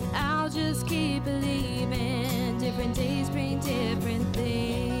mean? I'll just keep believing different days bring different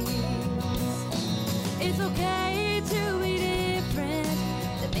things. It's okay to be different,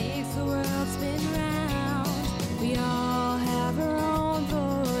 that makes the world spin round. We all have our own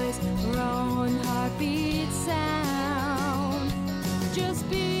voice, our own heartbeat sound. Just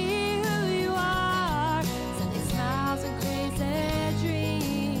be who you are, Sunday smiles and crazy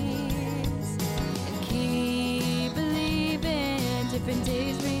dreams, and keep believing different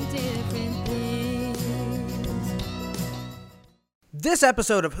days bring different things. This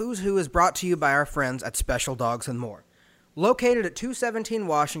episode of Who's Who is brought to you by our friends at Special Dogs and More. Located at 217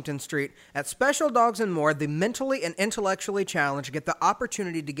 Washington Street, at Special Dogs and More, the mentally and intellectually challenged get the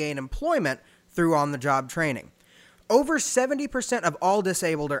opportunity to gain employment through on-the-job training. Over 70% of all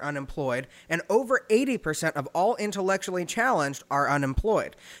disabled are unemployed, and over 80% of all intellectually challenged are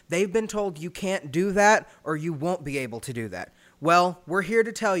unemployed. They've been told you can't do that or you won't be able to do that. Well, we're here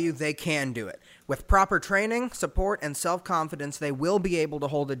to tell you they can do it. With proper training, support, and self-confidence, they will be able to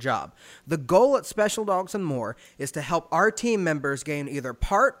hold a job. The goal at Special Dogs and More is to help our team members gain either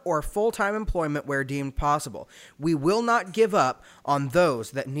part or full-time employment where deemed possible. We will not give up on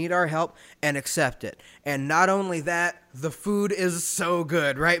those that need our help and accept it. And not only that, the food is so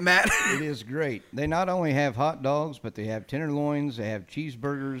good, right, Matt? It is great. They not only have hot dogs, but they have tenderloins, they have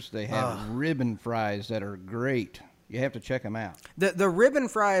cheeseburgers, they have ribbon fries that are great. You have to check them out. The ribbon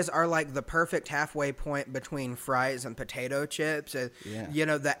fries are like the perfect halfway point between fries and potato chips. Yeah. You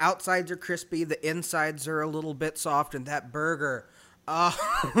know, the outsides are crispy, the insides are a little bit soft, and that burger,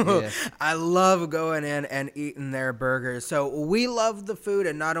 Yes. I love going in and eating their burgers. So we love the food,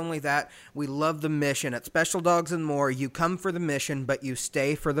 and not only that, we love the mission. At Special Dogs and More, you come for the mission, but you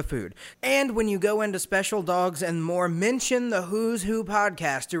stay for the food. And when you go into Special Dogs and More, mention the Who's Who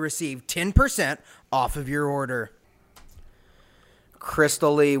podcast to receive 10% off of your order.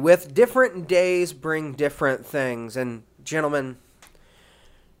 Crystal Lee, with different days bring different things. And gentlemen,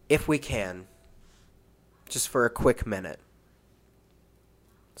 if we can, just for a quick minute,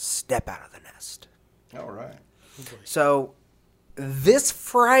 step out of the nest. All right. So this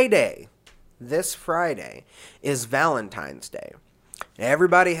Friday is Valentine's Day.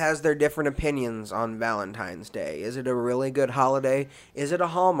 Everybody has their different opinions on Valentine's Day. Is it a really good holiday? Is it a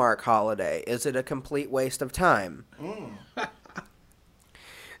Hallmark holiday? Is it a complete waste of time?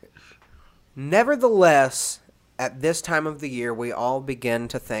 Nevertheless, at this time of the year, we all begin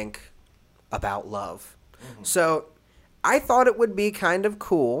to think about love. So I thought it would be kind of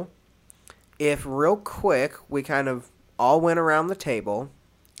cool if real quick we kind of all went around the table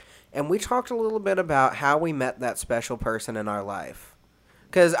and we talked a little bit about how we met that special person in our life.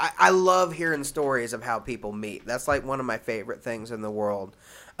 Because I love hearing stories of how people meet. That's like one of my favorite things in the world.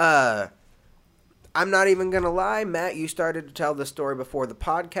 I'm not even going to lie, Matt, you started to tell this story before the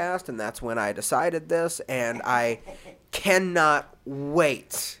podcast, and that's when I decided this, and I cannot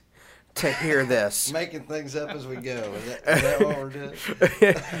wait to hear this. Making things up as we go. Is that what we're doing?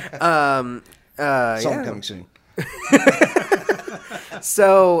 Song Yeah. coming soon.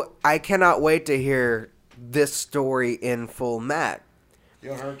 So I cannot wait to hear this story in full, Matt. You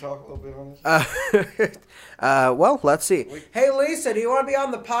want her to talk a little bit on this? Well, let's see. Hey, Lisa, do you want to be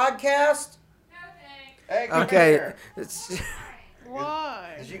on the podcast? Hey, come Okay. here.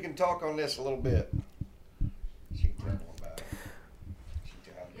 Why? 'Cause you can talk on this a little bit. She can tell more about it. She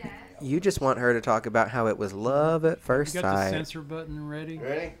can tell me. You just want her to talk about how it was love at first You got the sight. censor button ready?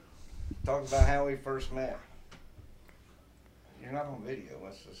 Ready? Talk about how we first met. You're not on video.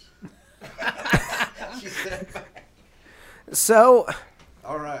 What's this? She said. So,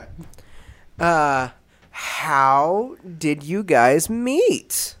 All right. how did you guys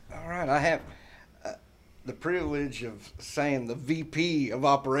meet? All right. I have the privilege of saying the VP of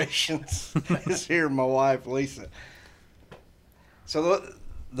operations is here, my wife, Lisa. So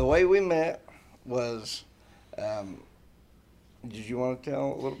the way we met was, did you want to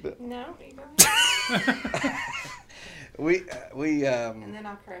tell a little bit? No, you go ahead. We And then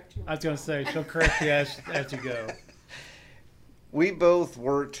I'll correct you. I was going to say, she'll correct you as you go. we both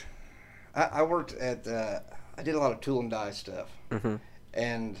worked. I worked at. I did a lot of tool and die stuff,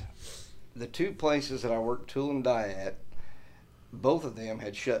 and the two places that I worked tool and die at, both of them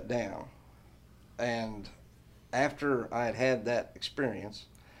had shut down. And after I had had that experience,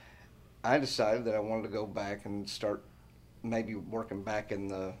 I decided that I wanted to go back and start maybe working back in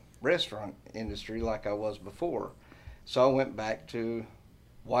the restaurant industry like I was before. So I went back to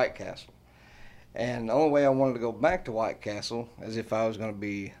White Castle. And the only way I wanted to go back to White Castle is if I was going to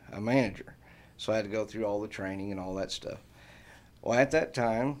be a manager. So I had to go through all the training and all that stuff. Well, at that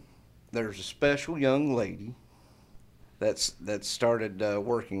time, there's a special young lady that started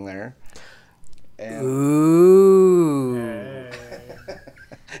working there. And, Ooh.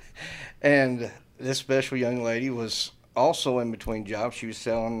 and this special young lady was also in between jobs. She was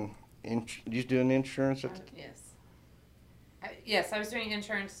selling, you doing insurance at the Yes. Yes, I was doing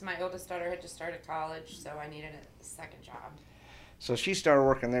insurance. My oldest daughter had just started college, so I needed a second job. So she started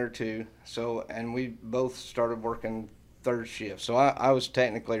working there too. So, and we both started working third shift. So I was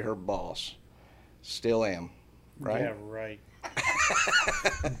technically her boss. Still am, right? Yeah, right.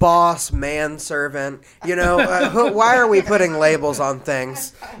 Boss, manservant. You know, why are we putting labels on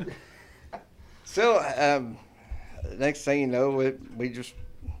things? So, next thing you know, we just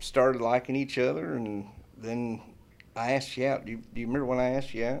started liking each other, and then I asked you out. Do you remember when I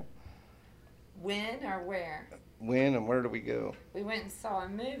asked you out? When or where? when and where did we go? We went and saw a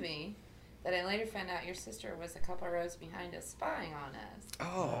movie that I later found out your sister was a couple of rows behind us spying on us.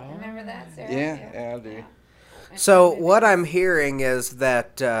 Oh. Remember that, Sarah? Yeah, I do. Went So to the what movie. I'm hearing is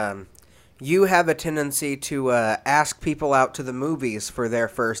that you have a tendency to ask people out to the movies for their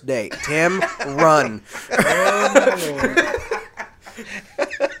first date. Tim, run.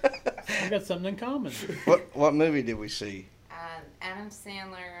 We got something in common. What movie did we see? Adam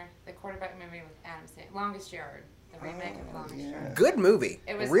Sandler, the quarterback movie with Adam Sandler, Longest Yard, the remake of Longest Yard. Good movie.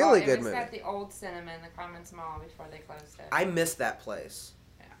 It was really it good was movie. at the old cinema in the Commons Mall before they closed it. I missed that place.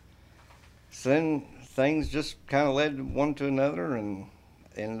 So then things just kind of led one to another, and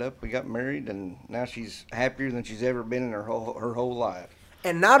ended up we got married, and now she's happier than she's ever been in her whole life.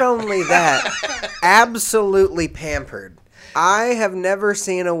 And not only that, absolutely pampered. I have never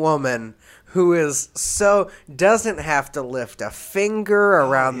seen a woman who is doesn't have to lift a finger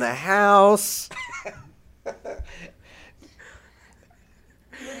around the house.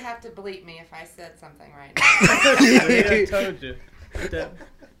 You would have to bleep me if I said something right now. I told you. Get that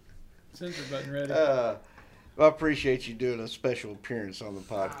censor button ready. Well, I appreciate you doing a special appearance on the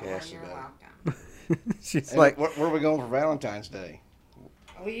podcast You're today. welcome. She's And like, where are we going for Valentine's Day?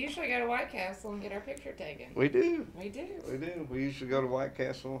 We usually go to White Castle and get our picture taken. We do. We do. We do. We usually go to White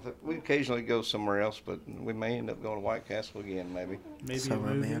Castle. We occasionally go somewhere else, but we may end up going to White Castle again, maybe. Maybe so a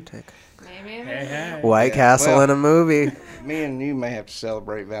movie. romantic. Maybe. Hey, hey. White Yeah, Castle well- in a movie. Me and you may have to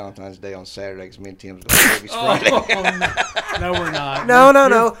celebrate Valentine's Day on Saturday because me and Tim's going to movies Friday. Oh, no, we're not.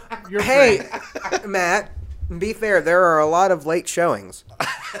 No. You're Hey, Matt, be fair. There are a lot of late showings.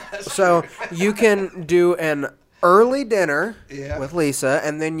 So you can do an early dinner Yeah. with Lisa,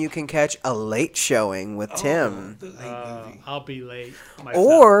 and then you can catch a late showing with Tim. I'll be late.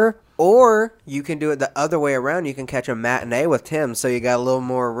 Myself. Or you can do it the other way around. You can catch a matinee with Tim, so you got a little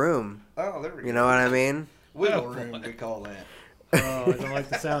more room. Oh, there we go. You know what I mean? Wiggle room, we call that. Oh, I don't like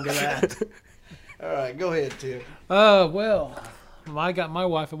the sound of that. All right, go ahead, Tim. Well, I got my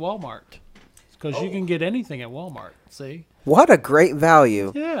wife at Walmart because you can get anything at Walmart. See? What a great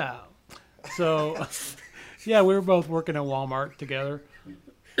value. Yeah. So, yeah, we were both working at Walmart together,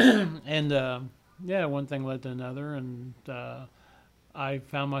 and yeah, one thing led to another, and I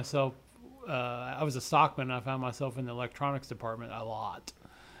found myself. I was a stockman. And I found myself in the electronics department a lot,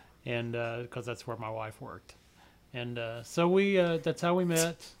 and because that's where my wife worked, and so we that's how we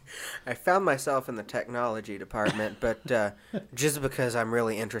met. I found myself in the technology department, but just because I'm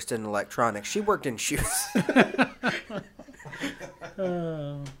really interested in electronics. She worked in shoes.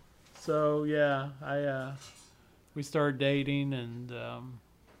 So yeah, we started dating, and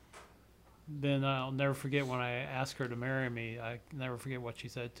then I'll never forget when I asked her to marry me. I never forget what she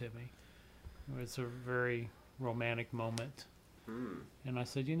said to me. It was a very romantic moment, and I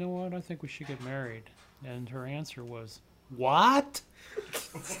said, "You know what? I think we should get married." And her answer was, "What?"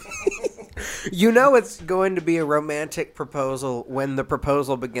 You know it's going to be a romantic proposal when the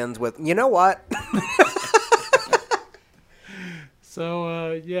proposal begins with, "You know what?"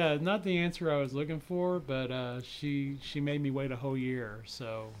 So yeah, not the answer I was looking for, but she made me wait a whole year.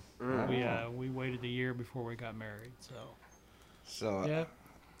 So we waited a year before we got married. So So, yeah,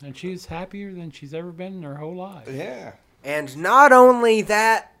 and she's happier than she's ever been in her whole life. yeah. And not only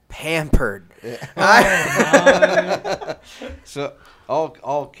that, pampered. So,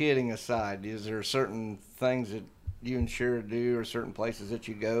 all kidding aside, is there certain things that you and Shara do, or certain places that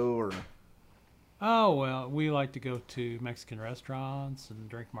you go, or? Oh well, we like to go to Mexican restaurants and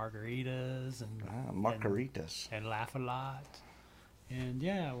drink margaritas and Margaritas. and laugh a lot. And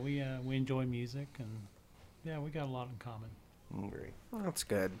yeah, we enjoy music, and yeah, we got a lot in common. Great. That's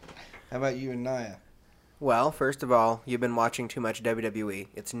good. How about you and Naya? Well, first of all, you've been watching too much WWE.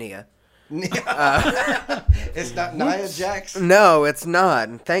 It's Nia. It's not Nia Jax. No, it's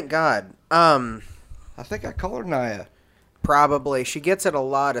not. Thank God. I think I call her Naya. Probably. She gets it a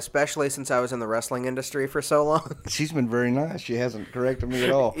lot, especially since I was in the wrestling industry for so long. She's been very nice. She hasn't corrected me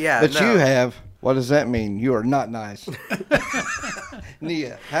at all. Yeah, But no. you have. What does that mean? You are not nice.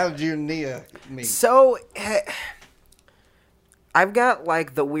 Nia. How did you and Nia meet? So, I've got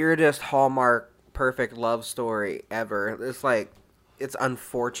like the weirdest Hallmark perfect love story ever. It's like, it's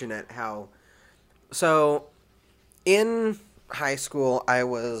unfortunate how. So, in high school, I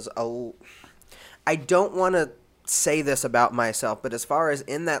don't want to say this about myself, but as far as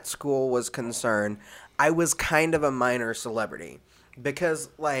in that school was concerned, I was kind of a minor celebrity because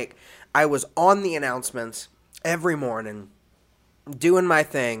like I was on the announcements every morning doing my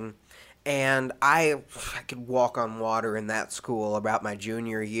thing, and I could walk on water in that school about my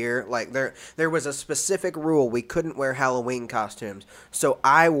junior year. Like there was a specific rule: we couldn't wear Halloween costumes, so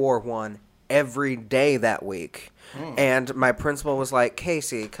I wore one every day that week. And my principal was like,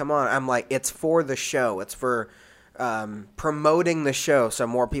 Casey, come on. I'm like, it's for the show. It's for promoting the show so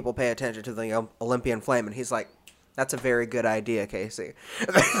more people pay attention to the Olympian Flame. And he's like, that's a very good idea, Casey.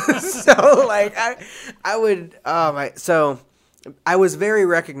 So, like, so I was very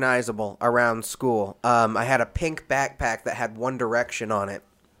recognizable around school. I had a pink backpack that had One Direction on it.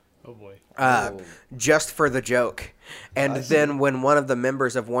 Oh boy. Just for the joke. And then when one of the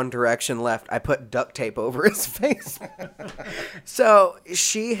members of One Direction left, I put duct tape over his face. So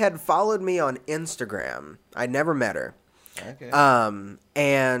she had followed me on Instagram. I never met her. Okay.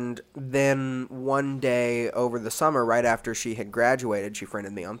 And then one day over the summer, right after she had graduated, she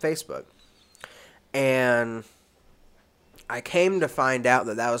friended me on Facebook. And I came to find out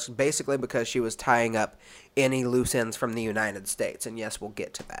that that was basically because she was tying up any loose ends from the United States. And yes, we'll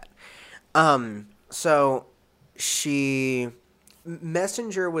get to that. So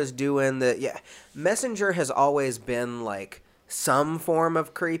Messenger was doing Messenger has always been like some form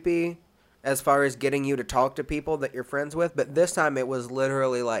of creepy as far as getting you to talk to people that you're friends with. But this time it was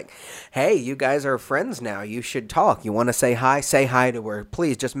literally like, hey, you guys are friends now. You should talk. You want to say hi? Say hi to her.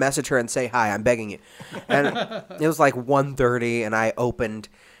 Please just message her and say hi. I'm begging you. And it was like 1:30 and I opened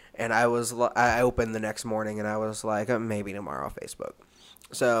the next morning and I was like, maybe tomorrow on Facebook.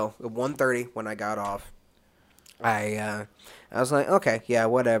 So at 1:30 when I got off, I was like, okay, yeah,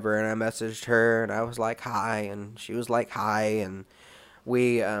 whatever. And I messaged her and I was like, hi. And she was like, hi. And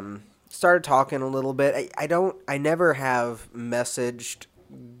we, started talking a little bit. I never have messaged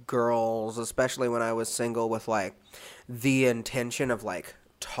girls, especially when I was single, with like the intention of like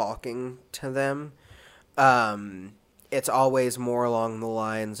talking to them. It's always more along the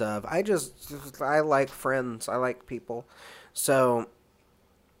lines of, I like friends. I like people. So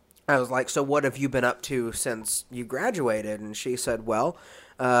I was like, so what have you been up to since you graduated? And she said, well,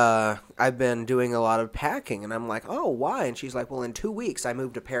 I've been doing a lot of packing. And I'm like, oh, why? And she's like, well, in 2 weeks, I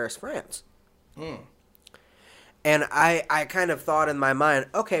moved to Paris, France. And I kind of thought in my mind,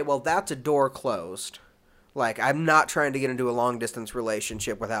 okay, well, that's a door closed. Like, I'm not trying to get into a long-distance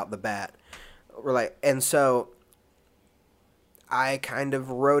relationship without the bat. And so I kind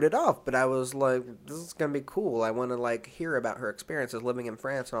of wrote it off. But I was like, this is going to be cool. I want to, like, hear about her experiences living in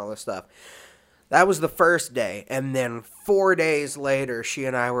France and all this stuff. That was the first day, and then 4 days later, she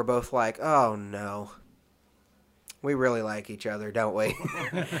and I were both like, oh, no. We really like each other, don't we?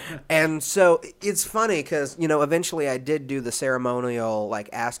 And so it's funny because, eventually I did do the ceremonial, like,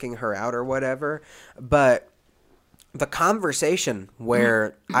 asking her out or whatever, but the conversation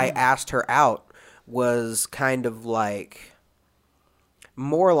where I asked her out was kind of like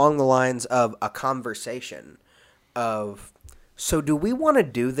more along the lines of a conversation of, so do we want to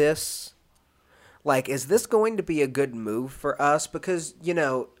do this? Like, is this going to be a good move for us? Because,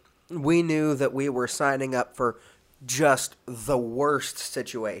 we knew that we were signing up for just the worst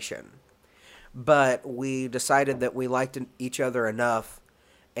situation. But we decided that we liked each other enough,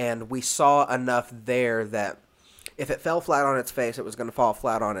 and we saw enough there that if it fell flat on its face, it was going to fall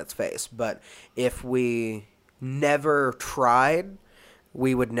flat on its face. But if we never tried,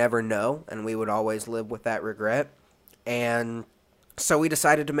 we would never know, and we would always live with that regret. And so we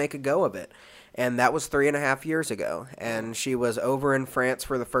decided to make a go of it. And that was 3.5 years ago. And she was over in France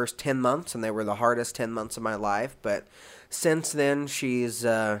for the first 10 months, and they were the hardest 10 months of my life. But since then, she's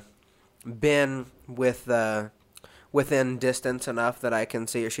been within distance enough that I can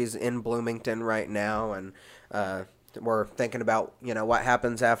see her. She's in Bloomington right now, and we're thinking about, what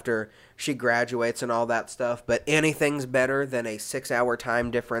happens after she graduates and all that stuff. But anything's better than a 6-hour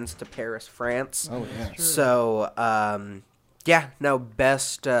time difference to Paris, France. Oh, yeah. Sure. So, yeah, no,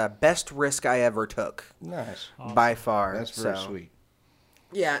 best risk I ever took. Nice. By far. That's very sweet.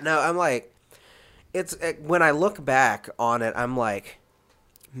 Yeah, no, I'm like, when I look back on it, I'm like,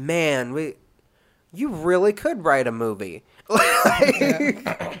 man, you really could write a movie.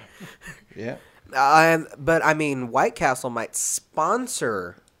 Yeah. But I mean, White Castle might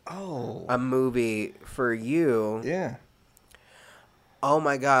sponsor a movie for you. Yeah. Oh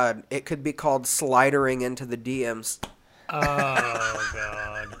my God, it could be called Slidering into the DMs. Oh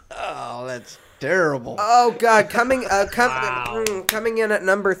God. Oh, that's terrible. Oh God, coming in at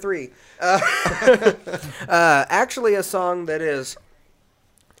number 3. Actually, a song that is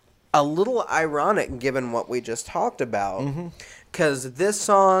a little ironic given what we just talked about, because this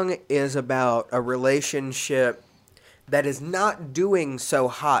song is about a relationship that is not doing so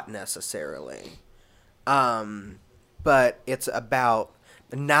hot necessarily, but it's about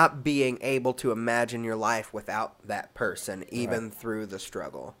not being able to imagine your life without that person, even through the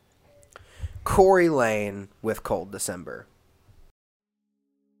struggle. Corey Lane with Cold December.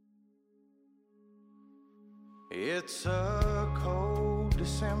 It's a cold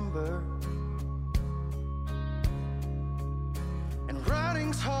December, and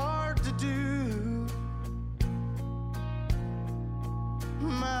writing's hard to do.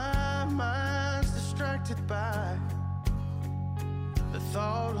 My mind's distracted by the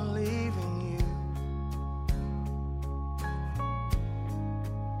thought of leaving you.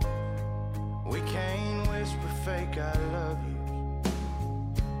 We can't whisper fake I love you,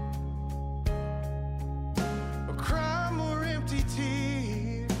 or cry more empty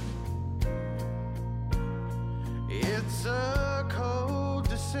tears. It's a cold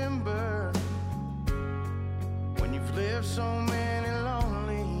December when you've lived so many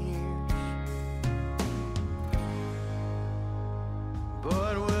lonely years.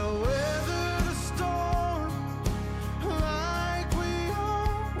 But we'll weather the storm like we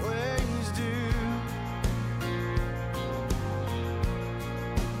always do.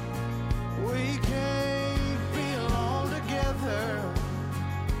 We can't be alone together,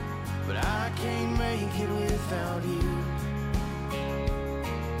 but I can't make it without you.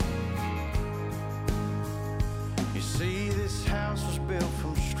 You see, this house was built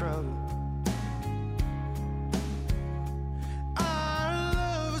from struggle. Our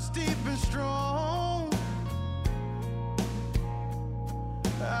love is deep and strong.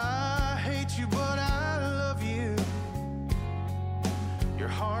 I hate you, but I love you. Your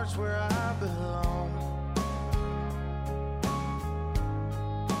heart's where I belong.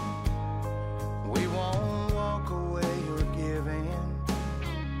 We won't walk away or give in.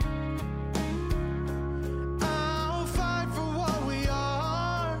 I'll fight for what we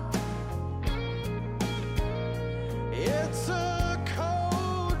are. It's a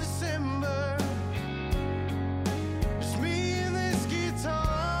cold December, just me and this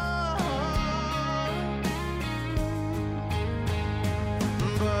guitar.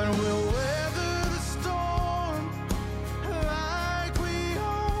 But we'll weather the storm like we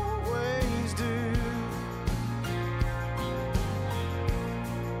always do.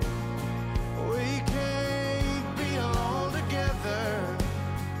 We can't be alone together,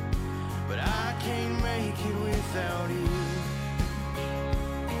 but I can't make it without you.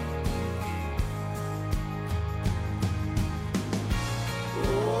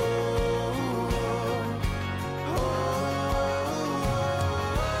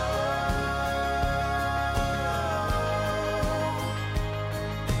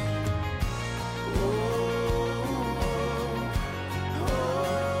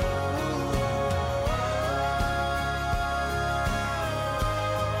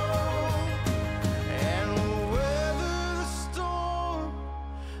 And we'll weather the storm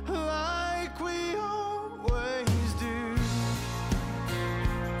like we always do.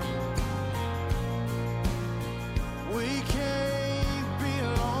 We can't be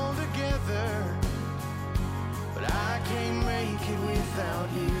alone together, but I can't make it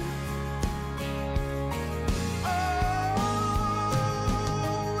without you. Oh,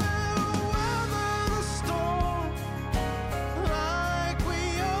 we'll weather the storm like we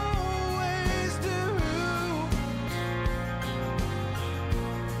always do.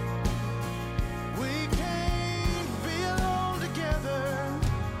 We can't be alone together,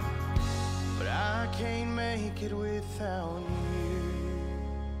 but I can't make it without you.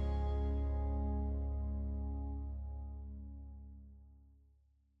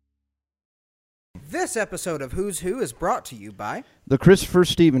 This episode of Who's Who is brought to you by The Christopher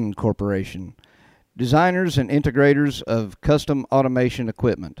Stephen Corporation, designers and integrators of custom automation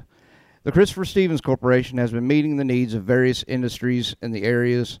equipment. The Christopher Stevens Corporation has been meeting the needs of various industries in the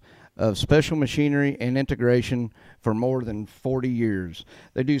areas of special machinery and integration for more than 40 years.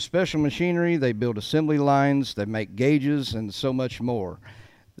 They do special machinery, they build assembly lines, they make gauges, and so much more.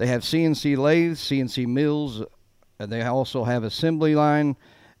 They have CNC lathes, CNC mills, and they also have assembly line,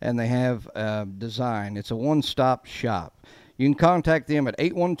 and they have design. It's a one-stop shop. You can contact them at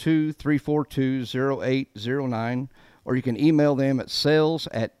 812-342-0809, or you can email them at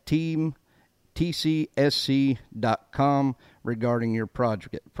sales@teamtcsc.com regarding your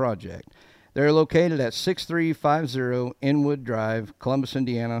project. They're located at 6350 Inwood Drive, Columbus,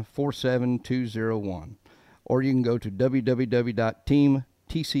 Indiana, 47201. Or you can go to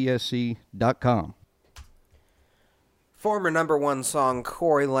www.teamtcsc.com. former number one song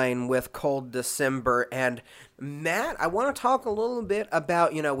Corey Lane with Cold December. And Matt, I want to talk a little bit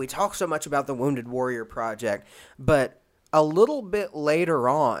about, we talk so much about the Wounded Warrior Project, but a little bit later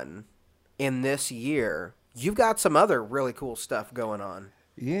on in this year, you've got some other really cool stuff going on.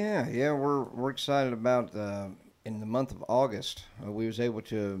 Yeah, we're excited about in the month of August. We was able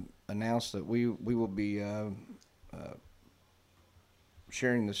to announce that we will be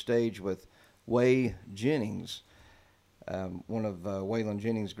sharing the stage with Way Jennings, one of Waylon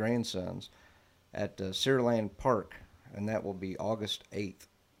Jennings' grandsons, at Cedarland Park, and that will be August 8th.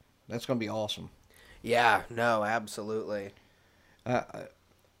 That's going to be awesome. Yeah, no, absolutely. And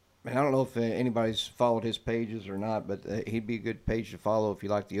I don't know if anybody's followed his pages or not, but he'd be a good page to follow if you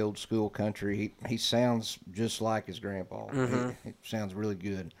like the old school country. He sounds just like his grandpa. He sounds really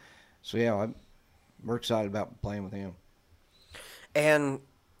good. So, yeah, we're excited about playing with him. And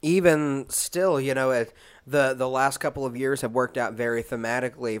even still, you know, the last couple of years have worked out very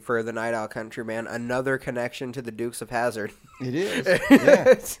thematically for the Night Owl Country Band. Another connection to the Dukes of Hazzard. It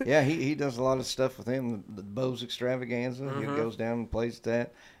is. Yeah, he does a lot of stuff with him. The Bose Extravaganza, he goes down and plays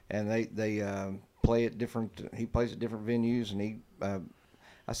that. And they play at different. He plays at different venues, and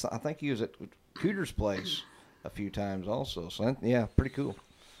I think he was at Cooter's Place a few times also. So yeah, pretty cool.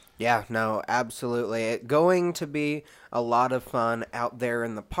 Yeah, no, absolutely. It's going to be a lot of fun out there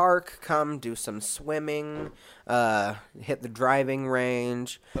in the park. Come do some swimming, hit the driving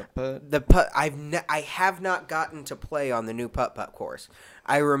range. Putt-putt. The putt. I have not gotten to play on the new putt-putt course.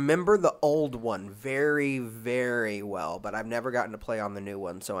 I remember the old one very, very well, but I've never gotten to play on the new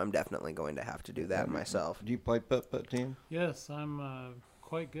one, so I'm definitely going to have to do that myself. Do you play putt-putt, Tim? Yes, I'm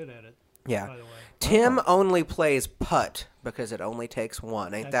quite good at it. Yeah. By the way. Tim only plays putt because it only takes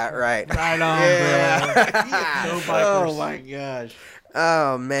one. Ain't that right? Right on, bro. Go Vipers. Oh my gosh.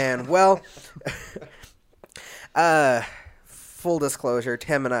 Oh man. Well, full disclosure,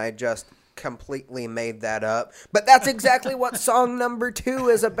 Tim and I just completely made that up. But that's exactly what song number 2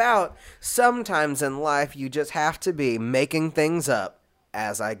 is about. Sometimes in life you just have to be making things up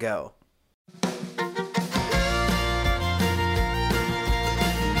as I go.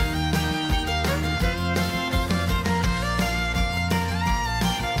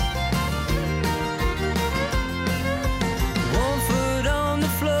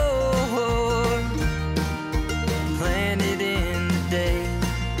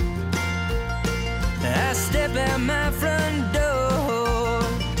 My front door,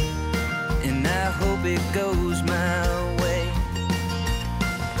 and I hope it goes my way.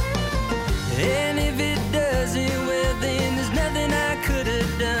 And if it doesn't, well then there's nothing I could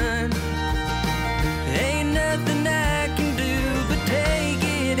have done. Ain't nothing I can do but take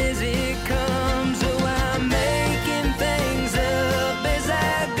it as it comes. So I'm making things up as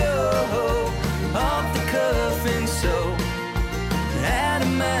I go, off the cuff and so out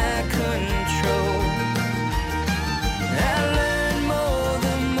of my control. I learn more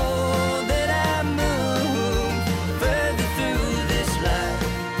the more that I move further through this life.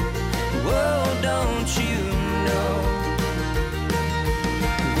 Whoa, don't you know?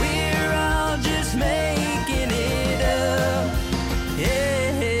 We're all just making it up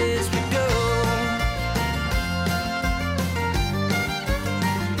as we go.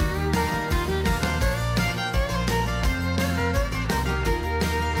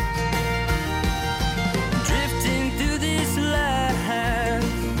 Drifting through this life,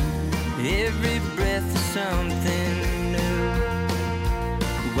 every breath is something new.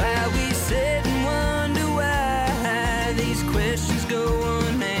 Why we sit and wonder why these questions go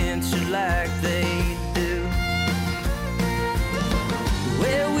unanswered like they do.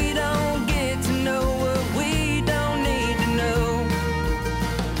 Well, we don't get to know what we don't need to know.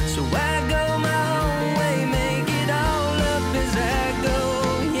 So I go my own way, make it all up as I go.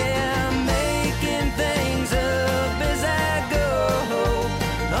 Yeah, I'm making things up as I go,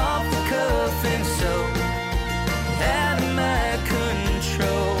 off the cuff and so out of my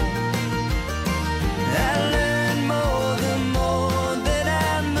control. I learn more the more that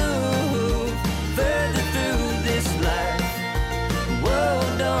I move further through this life. Whoa,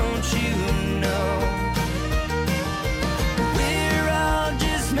 don't you know? We're all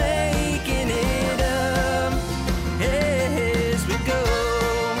just making it up as we go.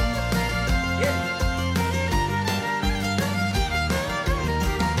 Yeah.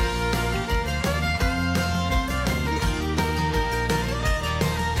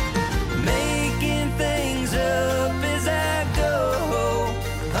 Making things up as I go,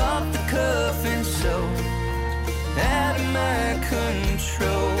 off the cuff and so out of my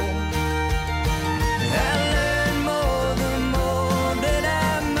control. I learn more the more that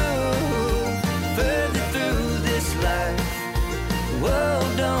I move further through this life. Whoa,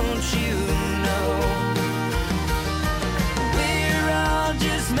 don't you know? We're all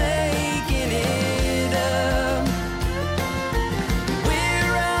just making it up.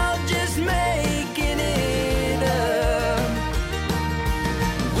 We're all just making it up.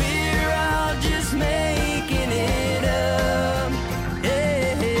 We're all just making it up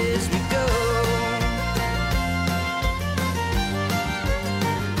as we go.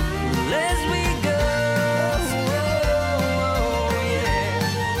 As we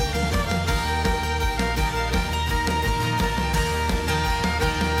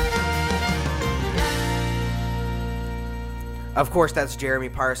Of course, that's Jeremy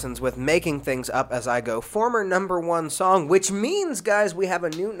Parsons with Making Things Up As I Go, former #1 song, which means, guys, we have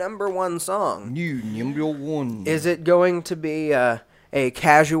a new #1 song. New number one. Is it going to be a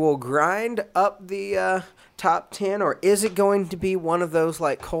casual grind up the top 10, or is it going to be one of those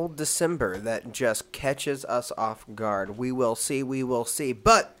like Cold December that just catches us off guard? We will see, we will see.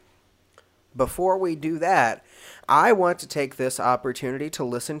 But before we do that, I want to take this opportunity to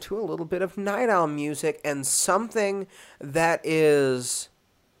listen to a little bit of Night Owl music and something that is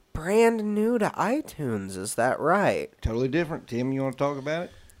brand new to iTunes. Is that right? Totally different. Tim, you want to talk about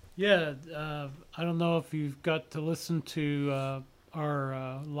it? Yeah, I don't know if you've got to listen to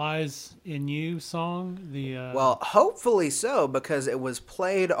our Lies in You song. Well, hopefully so, because it was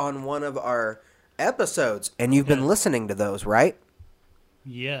played on one of our episodes, and you've been listening to those, right?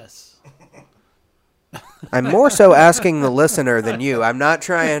 Yes. I'm more so asking the listener than you. I'm not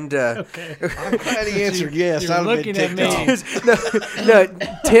trying to... Okay. I'm glad he answered yes. You're I'm looking at me. No,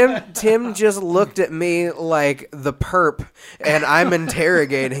 Tim just looked at me like the perp, and I'm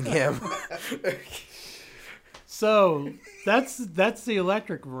interrogating him. So that's the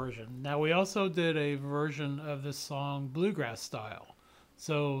electric version. Now we also did a version of this song bluegrass style.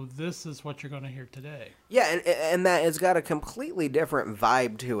 So this is what you're going to hear today. Yeah, and that it's got a completely different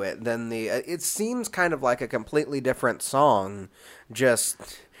vibe to it than the... it seems kind of like a completely different song, just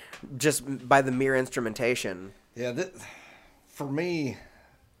by the mere instrumentation. Yeah, for me,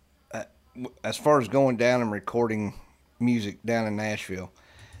 as far as going down and recording music down in Nashville,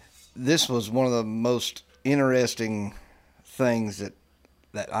 this was one of the most interesting things that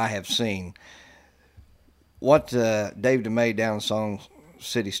I have seen. What Dave DeMay down in Song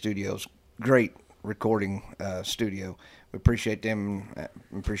City Studios, great recording studio. We appreciate them,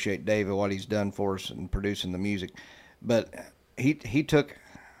 appreciate Dave and what he's done for us in producing the music. But he took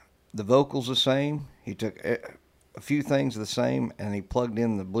the vocals the same, he took a few things the same, and he plugged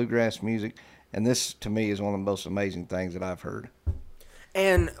in the bluegrass music. And this, to me, is one of the most amazing things that I've heard.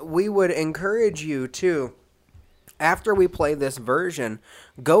 And we would encourage you to, after we play this version,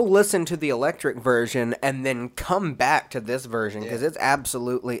 go listen to the electric version and then come back to this version, because it's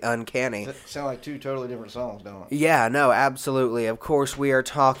absolutely uncanny. That sound like two totally different songs, don't it? Yeah, no, absolutely. Of course, we are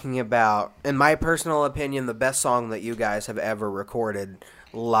talking about, in my personal opinion, the best song that you guys have ever recorded,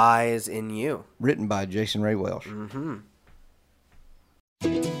 Lies in You. Written by Jason Ray Welsh. Mm-hmm.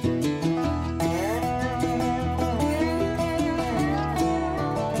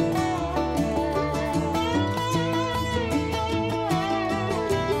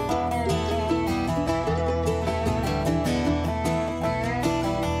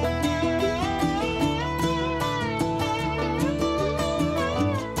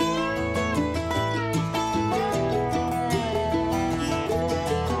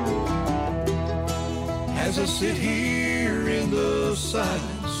 As I sit here in the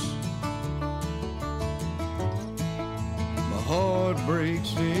silence, my heart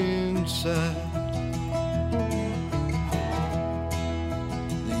breaks inside.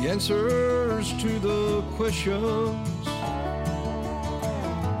 The answers to the questions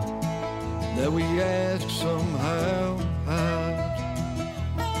that we ask somehow hide.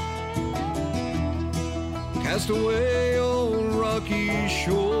 Cast away on rocky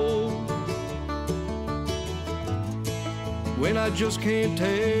shore, when I just can't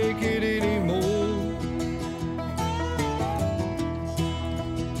take it anymore.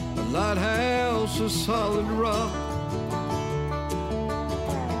 A lighthouse, a solid rock,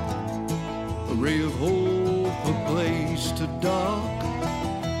 a ray of hope, a place to dock.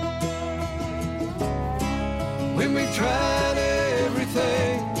 When we've tried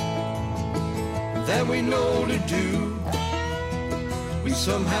everything that we know to do, we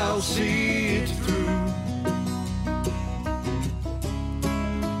somehow see it through.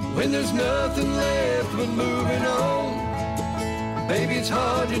 When there's nothing left but moving on, baby, it's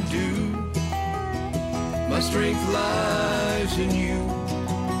hard to do. My strength lies in you,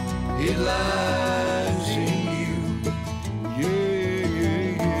 it lies in you. Yeah,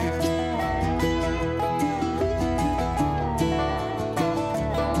 yeah, yeah.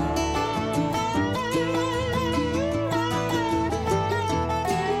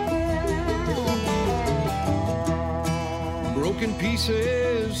 Broken pieces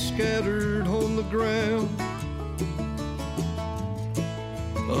scattered on the ground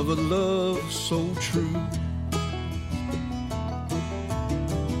of a love so true.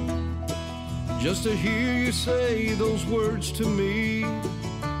 Just to hear you say those words to me,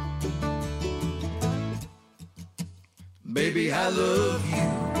 baby, I love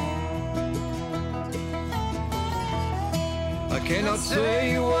you. I cannot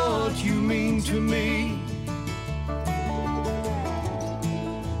say what you mean to me,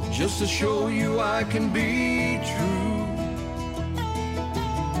 just to show you I can be true.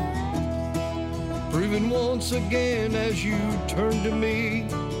 Proving once again as you turn to me,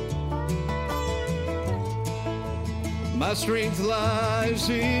 my strength lies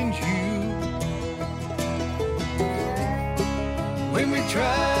in you. When we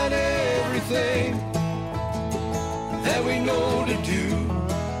tried everything that we know to do,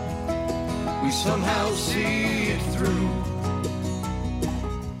 we somehow see it through.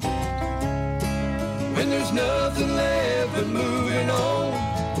 When there's nothing left but moving on,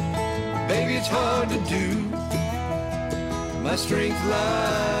 baby, it's hard to do. My strength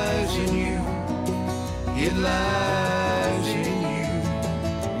lies in you. It lies in you.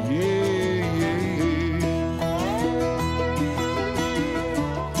 Yeah, yeah, yeah.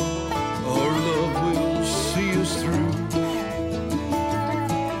 Our love will see us through.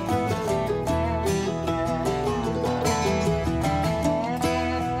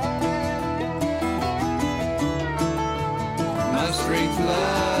 My strength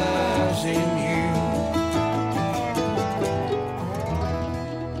lies in you.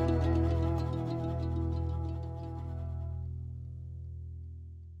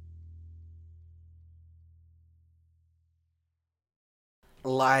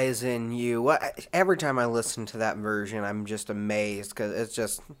 Lies in you. What? Every time I listen to that version, I'm just amazed because it's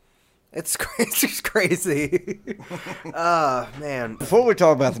just crazy. Oh man! Before we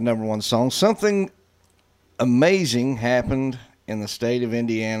talk about the number one song, something amazing happened in the state of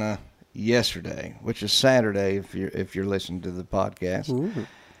Indiana yesterday, which is Saturday if you're listening to the podcast. Ooh.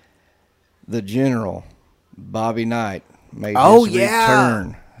 The General, Bobby Knight, made Oh, his yeah.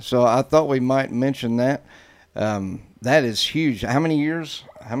 return. So I thought we might mention that. That is huge. How many years?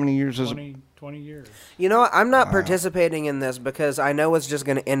 How many years is it? 20 years. You know what? I'm not participating in this because I know it's just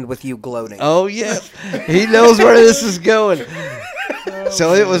going to end with you gloating. Oh, yeah. He knows where this is going.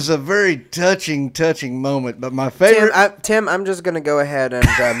 So it was a very touching moment. But my favorite... Tim, I'm just going to go ahead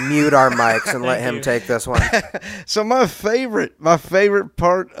and mute our mics and let him you. take this one. So my favorite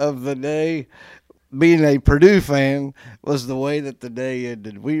part of the day, being a Purdue fan, was the way that the day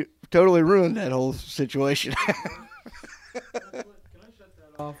ended. We totally ruined that whole situation.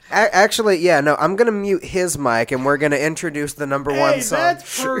 Actually, yeah, no, I'm going to mute his mic and we're going to introduce the number one song.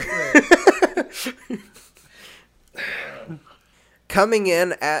 That's perfect. Coming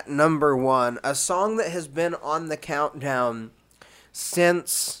in at number one, a song that has been on the countdown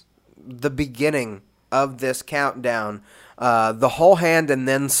since the beginning of this countdown, The Whole Hand and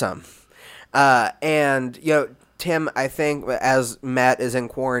Then Some. And, you know, Tim, I think, as Matt is in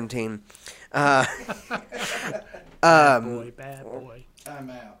quarantine, Bad boy.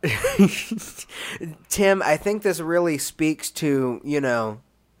 I'm out. Tim, I think this really speaks to, you know,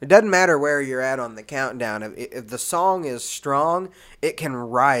 it doesn't matter where you're at on the countdown. If the song is strong, it can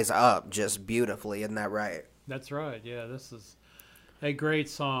rise up just beautifully. Isn't that right? That's right. Yeah, this is a great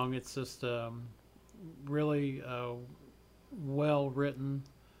song. It's just really well written.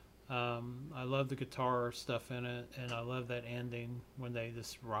 I love the guitar stuff in it, and I love that ending when they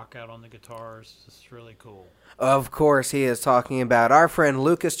just rock out on the guitars. It's really cool. Of course, he is talking about our friend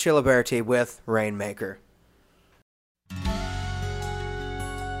Lucas Chiliberti with Rainmaker.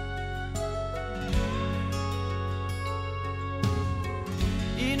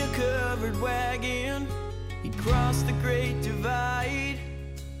 In a covered wagon, he crossed the Great Divide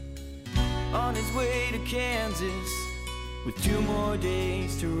on his way to Kansas with 2 more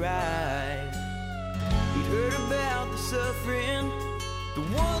days to ride. He'd heard about the suffering, the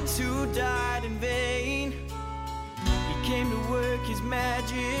ones who died in vain. He came to work his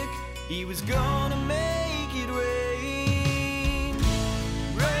magic, he was gonna make it rain.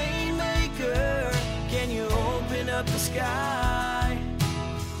 Rainmaker, can you open up the sky?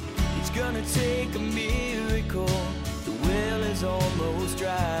 It's gonna take a miracle, the well is almost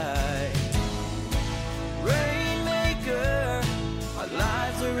dry. Rainmaker, our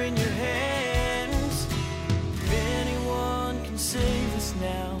lives are in your hands. If anyone can save us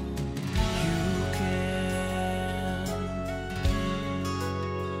now, you can.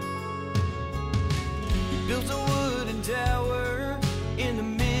 He built a wooden tower in the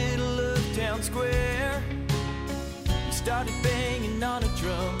middle of town square. He started banging on a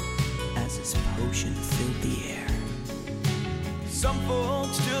drum as his potion filled the air. Some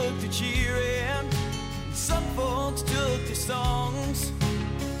folks took to cheering, some folks took to songs.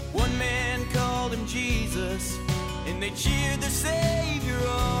 One man called him Jesus, and they cheered their Savior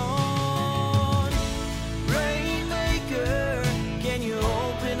on. Rainmaker, can you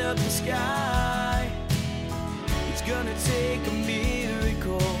open up the sky? It's gonna take a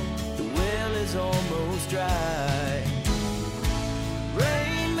miracle, the well is almost dry.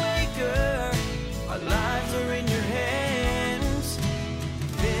 Rainmaker,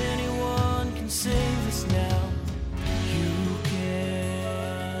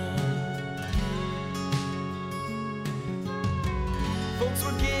 fields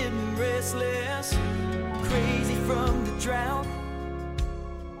were getting restless, crazy from the drought.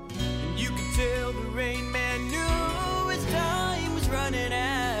 And you could tell the rain man knew his time was running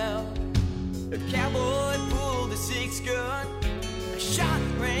out. A cowboy pulled a 6-gun, a shot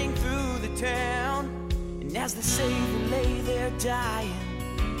rang through the town. And as the sailor lay there dying,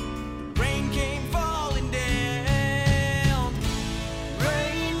 the rain came falling down.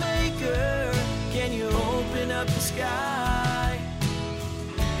 Rainmaker, can you open up the sky?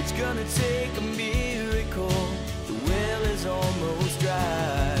 It's gonna take a miracle, the well is almost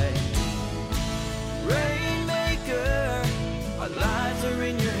dry. Rainmaker, our lives are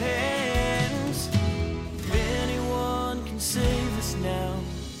in your hands. If anyone can save us now,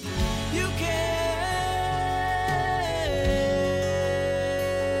 you can.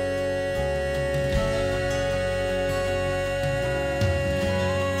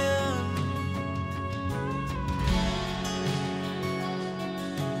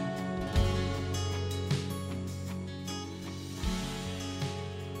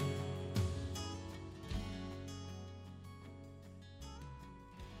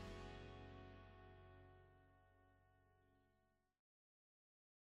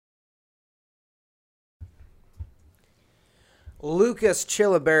 Lucas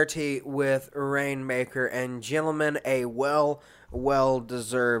Chiliberti with Rainmaker, and gentlemen, a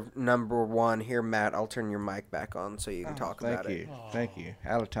well-deserved number one here. Matt, I'll turn your mic back on so you can talk about it. Thank you.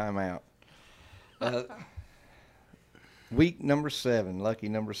 Out of timeout. Week number 7, lucky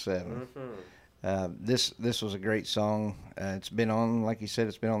number 7. This was a great song. It's been on, like you said,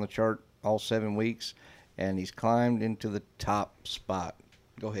 it's been on the chart all 7 weeks, and he's climbed into the top spot.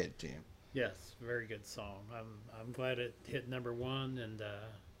 Go ahead, Tim. Yes, very good song. I'm glad it hit number 1, and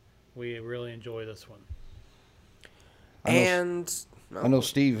we really enjoy this one. I know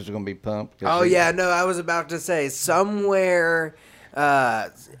Steve is going to be pumped. Oh, yeah, no, I was about to say, somewhere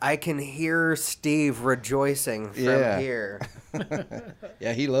I can hear Steve rejoicing from here.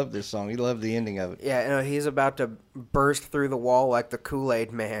 Yeah, he loved this song. He loved the ending of it. Yeah, you know, he's about to burst through the wall like the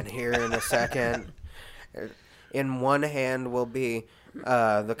Kool-Aid Man here in a second. In one hand will be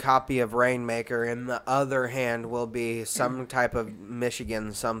the copy of Rainmaker, in the other hand will be some type of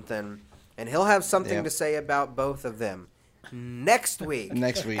Michigan something. And he'll have something to say about both of them next week.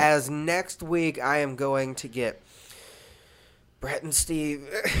 Next week. As next week I am going to get Brett and Steve.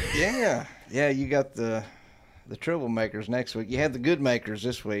 Yeah, you got the troublemakers next week. You had the good makers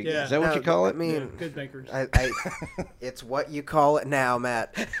this week. Yeah. Is that what you call it? I mean, Good makers. it's what you call it now,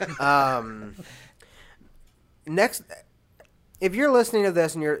 Matt. Next, if you're listening to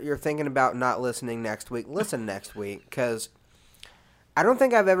this and you're thinking about not listening next week, listen next week, because I don't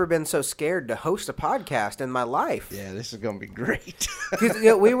think I've ever been so scared to host a podcast in my life. Yeah, this is going to be great. Because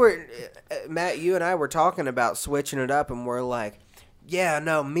we were, Matt, you and I were talking about switching it up, and we're like, yeah,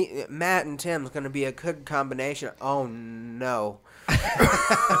 no, Matt and Tim's going to be a good combination. Oh, no.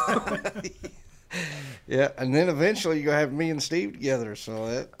 Yeah, and then eventually you're going to have me and Steve together.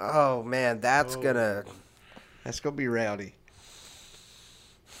 So oh, man, that's going to be rowdy.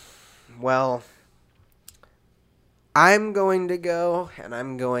 Well, I'm going to go, and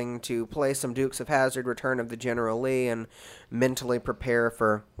I'm going to play some Dukes of Hazzard, Return of the General Lee, and mentally prepare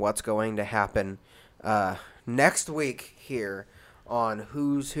for what's going to happen next week here on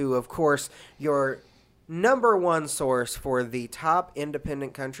Who's Who. Of course, your number one source for the top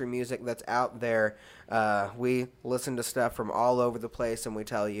independent country music that's out there. We listen to stuff from all over the place, and we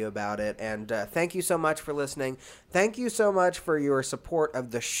tell you about it. And thank you so much for listening. Thank you so much for your support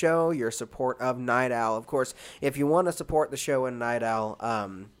of the show, your support of Night Owl. Of course, if you want to support the show and Night Owl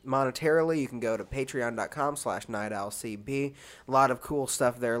monetarily, you can go to patreon.com/nightowlcb. A lot of cool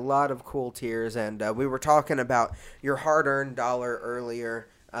stuff there, a lot of cool tiers. And we were talking about your hard-earned dollar earlier.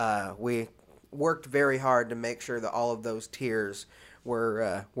 We worked very hard to make sure that all of those tiers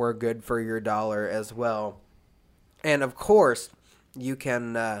were good for your dollar as well. And of course, you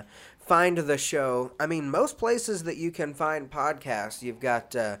can find the show. I mean, most places that you can find podcasts. You've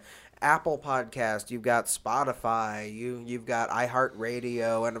got Apple Podcast, you've got Spotify, you've got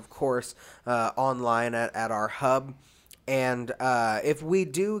iHeartRadio, and of course online at our hub. And if we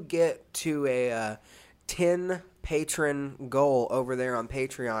do get to a 10 patron goal over there on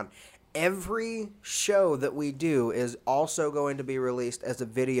Patreon, every show that we do is also going to be released as a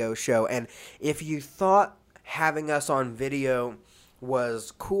video show. And if you thought having us on video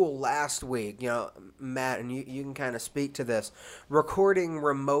was cool last week, you know, Matt, and you can kind of speak to this, recording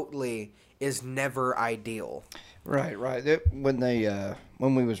remotely is never ideal. Right.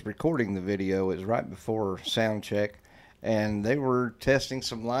 When we was recording the video, it was right before sound check, and they were testing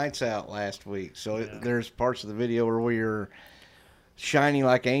some lights out last week. So there's parts of the video where we're shiny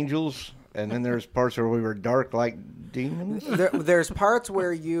like angels, and then there's parts where we were dark like demons. There's parts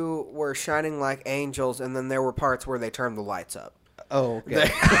where you were shining like angels, and then there were parts where they turned the lights up. Oh, okay.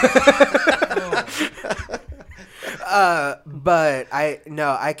 But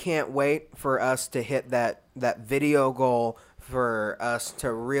I can't wait for us to hit that video goal, for us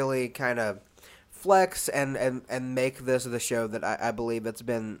to really kind of flex and make this the show that I believe it's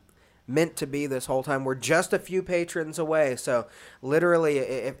been meant to be this whole time. We're just a few patrons away, so literally,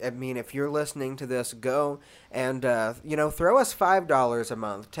 if you're listening to this, go and throw us $5 a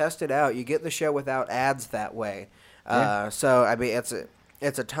month, test it out. You get the show without ads that way. Yeah. So I mean,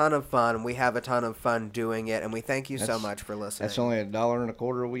 it's a ton of fun. We have a ton of fun doing it, and we thank you so much for listening. That's only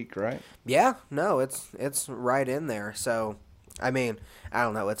 $1.25 a week, right? Yeah, no, it's right in there. So, I mean, I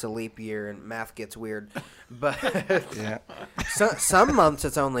don't know. It's a leap year and math gets weird, but Yeah. some months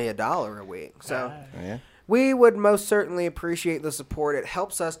it's only $1 a week. So Yeah. we would most certainly appreciate the support. It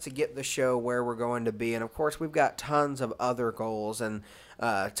helps us to get the show where we're going to be, and of course, we've got tons of other goals. And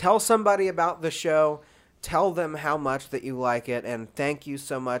tell somebody about the show. Tell them how much that you like it, and thank you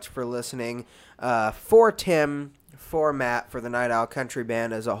so much for listening. For Tim, for Matt, for the Night Owl Country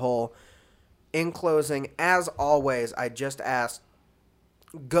Band as a whole. In closing, as always, I just ask,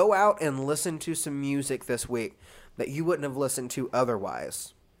 go out and listen to some music this week that you wouldn't have listened to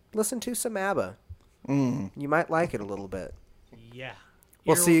otherwise. Listen to some ABBA. You might like it a little bit. Yeah.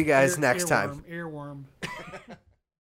 We'll see you guys next time. Earworm.